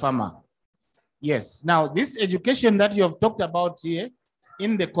smallholder farmer. Yes. Now, this education that you have talked about here,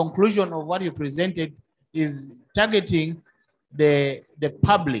 in the conclusion of what you presented, is targeting the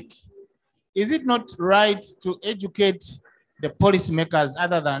public. Is it not right to educate the policymakers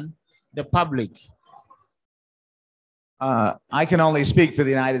other than the public? I can only speak for the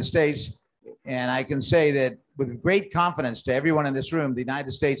United States, and I can say that with great confidence to everyone in this room, the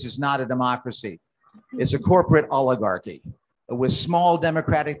United States is not a democracy. It's a corporate oligarchy with small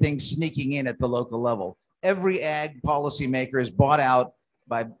democratic things sneaking in at the local level. Every ag policymaker is bought out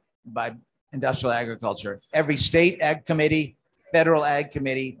by industrial agriculture. Every state ag committee, federal ag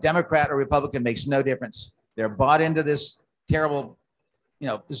committee, Democrat or Republican, makes no difference. They're bought into this terrible,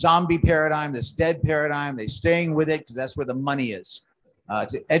 zombie paradigm, this dead paradigm. They're staying with it because that's where the money is.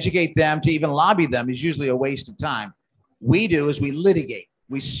 To educate them, to even lobby them is usually a waste of time. We do is we litigate,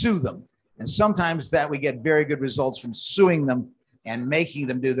 we sue them. And sometimes that we get very good results from suing them and making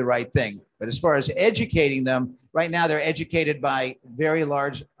them do the right thing. But as far as educating them, right now they're educated by very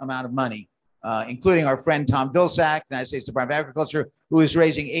large amount of money, including our friend Tom Vilsack, United States Department of Agriculture, who is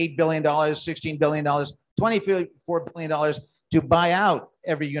raising $8 billion, $16 billion, $24 billion to buy out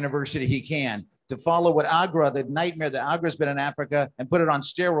every university he can, to follow what Agra, the nightmare that Agra's been in Africa, and put it on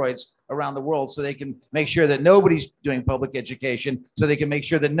steroids around the world so they can make sure that nobody's doing public education, so they can make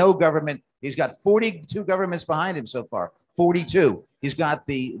sure that no government, he's got 42 governments behind him so far, 42. He's got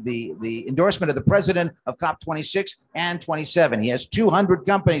the endorsement of the president of COP26 and 27. He has 200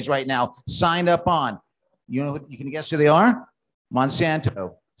 companies right now signed up on. You can guess who they are?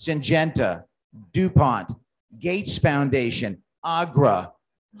 Monsanto, Syngenta, DuPont, Gates Foundation, Agra,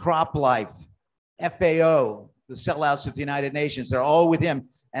 CropLife, FAO, the sellouts of the United Nations. They're all with him.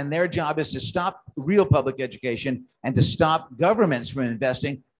 And their job is to stop real public education and to stop governments from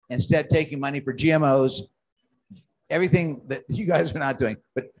investing, instead taking money for GMOs, everything that you guys are not doing.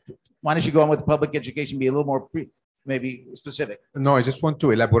 But why don't you go on with the public education, be a little more maybe specific? No, I just want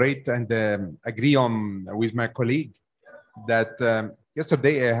to elaborate and agree on with my colleague that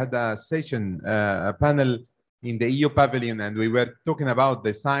yesterday I had a session, a panel in the EU pavilion, and we were talking about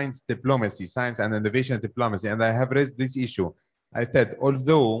the science diplomacy, science and innovation diplomacy. And I have raised this issue. I said,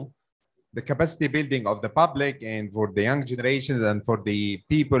 although the capacity building of the public and for the young generations and for the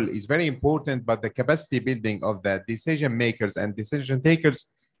people is very important, but the capacity building of the decision makers and decision takers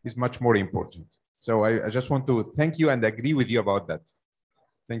is much more important. So I just want to thank you and agree with you about that.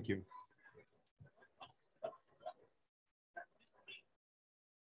 Thank you.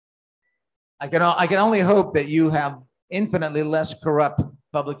 I can only hope that you have infinitely less corrupt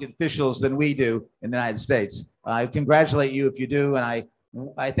public officials than we do in the United States. I congratulate you if you do, and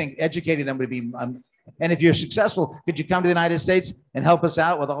I think educating them would be, and if you're successful, could you come to the United States and help us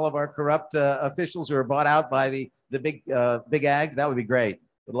out with all of our corrupt officials who are bought out by the big ag? That would be great.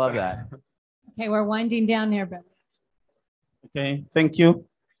 Would love that. Okay, we're winding down here, Ben. Okay, thank you.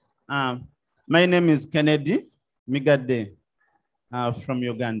 My name is Kennedy Migade from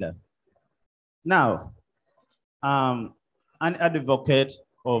Uganda. Now, an advocate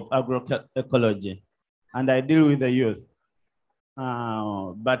of agroecology, and I deal with the youth.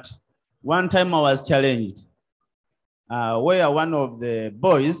 But one time I was challenged where one of the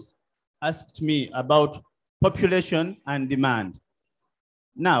boys asked me about population and demand.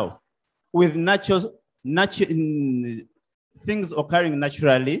 Now, with things occurring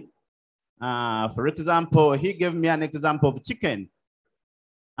naturally, for example, he gave me an example of chicken.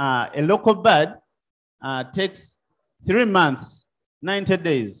 A local bird takes 3 months, 90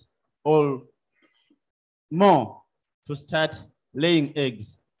 days or more to start laying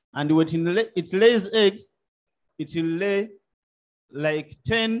eggs. And when it lays eggs, it will lay like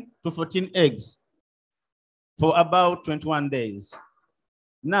 10 to 14 eggs for about 21 days.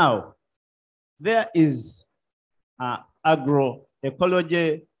 Now, there is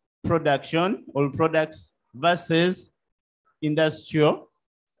agroecology production or products versus industrial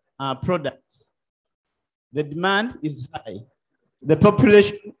products. The demand is high. The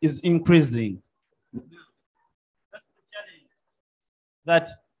population is increasing. That's the challenge. That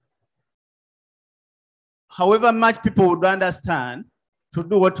however much people would understand to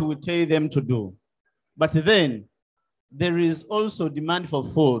do what we tell them to do, but then there is also demand for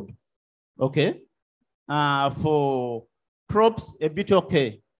food, okay? For crops, a bit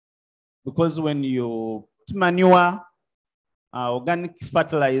okay, because when you put manure, organic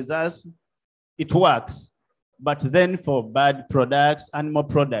fertilizers, it works. But then for bad products, animal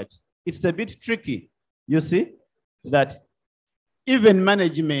products, it's a bit tricky. You see that even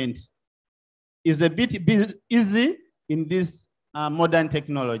management is a bit easy in this modern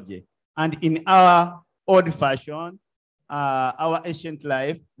technology. And in our old fashion, our ancient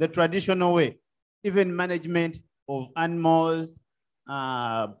life, the traditional way, even management of animals,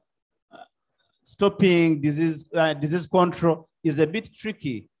 stopping disease control is a bit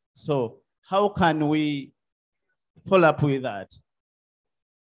tricky. So how can we follow up with that?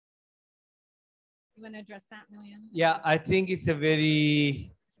 You want to address that, Million? Yeah, I think it's a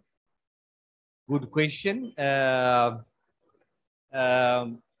very good question. I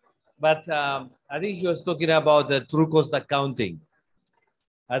think he was talking about the true cost accounting.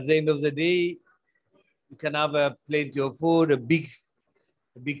 At the end of the day, you can have a plenty of food, a big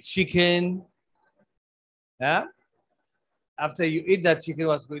chicken. Yeah? After you eat that chicken,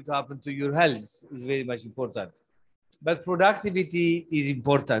 what's going to happen to your health is very much important. But productivity is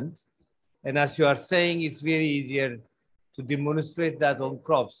important. And as you are saying, it's very easier to demonstrate that on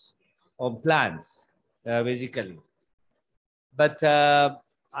crops, on plants, basically. But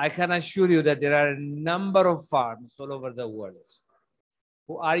I can assure you that there are a number of farms all over the world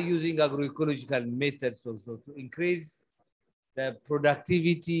who are using agroecological methods also to increase the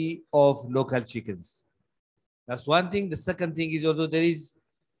productivity of local chickens. That's one thing. The second thing is also there is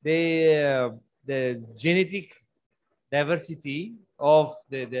the genetic diversity of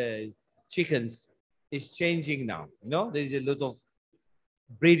the chickens is changing now. You know, there is a lot of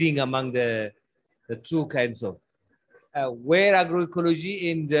breeding among the two kinds of where agroecology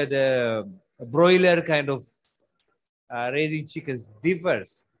in the broiler kind of raising chickens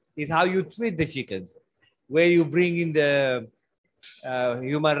differs is how you treat the chickens, where you bring in the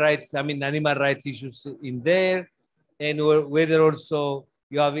human rights, I mean animal rights issues in there, and whether also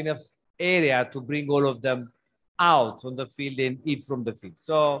you have enough area to bring all of them out on the field and eat from the field.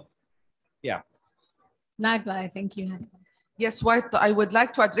 So, yeah. Nagla, I think you had some. Yes, what I would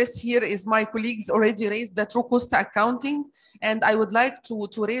like to address here is my colleagues already raised the true cost accounting, and I would like to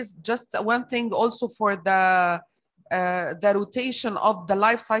raise just one thing also for the rotation of the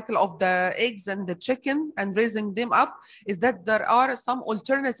life cycle of the eggs and the chicken and raising them up, is that there are some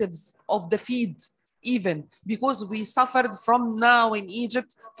alternatives of the feed, even because we suffered from now in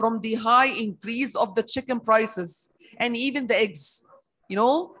Egypt from the high increase of the chicken prices and even the eggs. You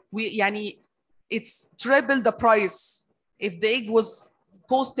know, it's triple the price. If the egg was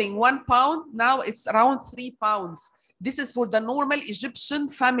costing £1, now it's around £3. This is for the normal Egyptian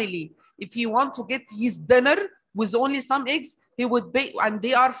family. If he want to get his dinner with only some eggs, he would pay, and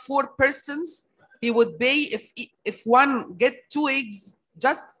they are 4 persons, he would pay, if one get 2 eggs,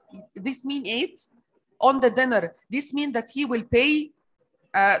 just this mean 8 on the dinner. This means that he will pay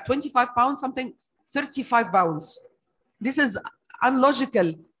 £25, something £35. This is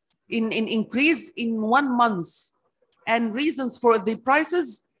unlogical in increase in 1 month. And reasons for the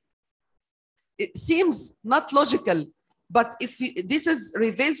prices, it seems not logical, but if this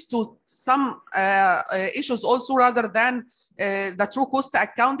reveals to some issues also rather than the true cost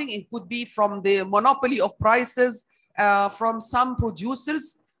accounting, it could be from the monopoly of prices from some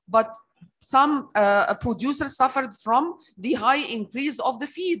producers, but some producers suffered from the high increase of the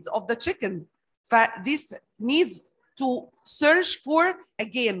feed of the chicken. This needs to search for,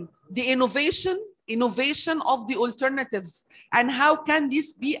 again, the innovation of the alternatives, and how can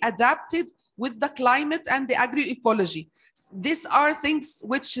this be adapted with the climate and the agroecology. These are things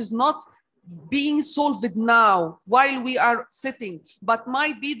which is not being solved now while we are sitting, but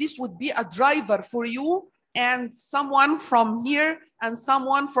might be this would be a driver for you and someone from here and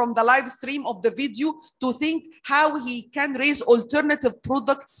someone from the live stream of the video to think how he can raise alternative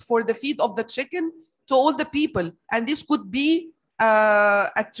products for the feed of the chicken to all the people. And this could be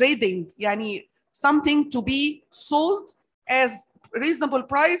a trading, something to be sold as reasonable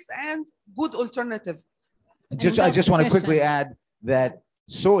price and good alternative. I just want to quickly add that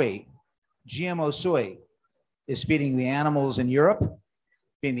soy, GMO soy, is feeding the animals in Europe,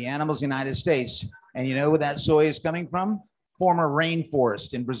 feeding the animals in the United States. And you know where that soy is coming from? Former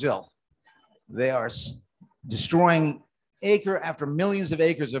rainforest in Brazil. They are destroying acre after millions of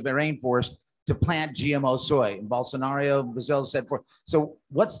acres of rainforest to plant GMO soy. And Bolsonaro, Brazil said for. So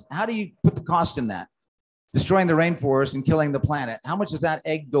how do you put the cost in that? Destroying the rainforest and killing the planet. How much does that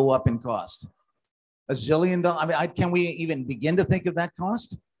egg go up in cost? $1 zillion. I mean, can we even begin to think of that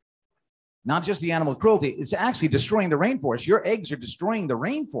cost? Not just the animal cruelty, it's actually destroying the rainforest. Your eggs are destroying the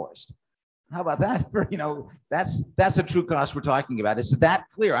rainforest. How about that? You know, that's the true cost we're talking about. It's that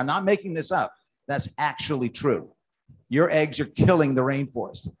clear. I'm not making this up. That's actually true. Your eggs are killing the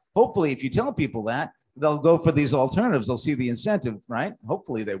rainforest. Hopefully, if you tell people that, they'll go for these alternatives. They'll see the incentive, right?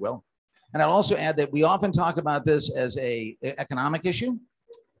 Hopefully they will. And I'll also add that we often talk about this as an economic issue,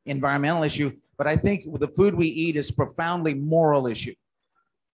 environmental issue, but I think the food we eat is a profoundly moral issue.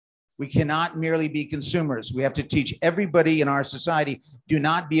 We cannot merely be consumers. We have to teach everybody in our society, do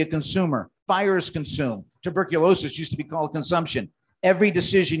not be a consumer. Fires consume. Tuberculosis used to be called consumption. Every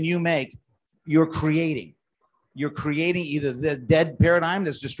decision you make, you're creating. You're creating either the dead paradigm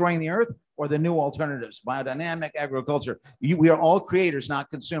that's destroying the earth or the new alternatives, biodynamic agriculture. We are all creators, not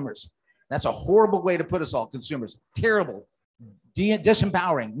consumers. That's a horrible way to put us all, consumers. Terrible,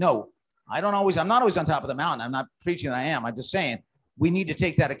 disempowering. No, I'm not always on top of the mountain. I'm not preaching that I am. I'm just saying we need to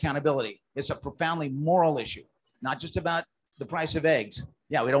take that accountability. It's a profoundly moral issue, not just about the price of eggs.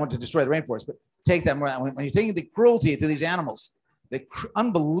 Yeah, we don't want to destroy the rainforest, but take that more. When you're taking the cruelty to these animals, the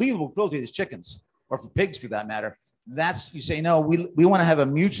unbelievable cruelty to these chickens, or for pigs for that matter, you say, no, we want to have a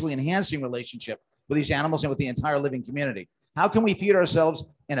mutually enhancing relationship with these animals and with the entire living community. How can we feed ourselves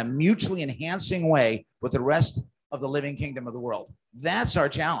in a mutually enhancing way with the rest of the living kingdom of the world? That's our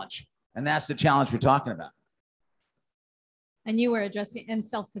challenge. And that's the challenge we're talking about. And you were addressing in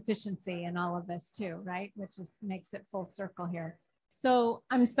self-sufficiency and all of this too, right? Which makes it full circle here. So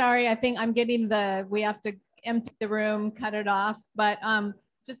I'm sorry, I think I'm getting we have to empty the room, cut it off. But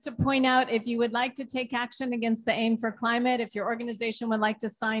just to point out, if you would like to take action against the Aim for Climate, if your organization would like to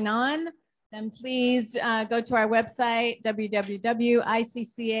sign on, then please go to our website,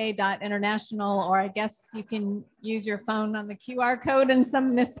 www.icca.international, or I guess you can use your phone on the QR code in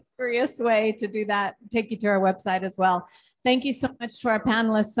some mysterious way to do that, take you to our website as well. Thank you so much to our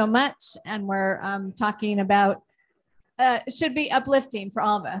panelists so much. And we're talking about, should be uplifting for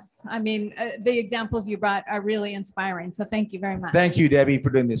all of us. I mean, the examples you brought are really inspiring. So thank you very much. Thank you, Debbie,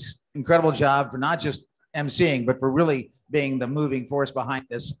 for doing this incredible job, for not just emceeing, but for really being the moving force behind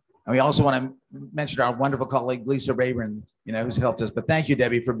this. And we also want to mention our wonderful colleague, Lisa Rayburn, who's helped us. But thank you,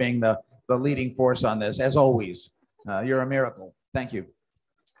 Debbie, for being the leading force on this. As always, you're a miracle. Thank you.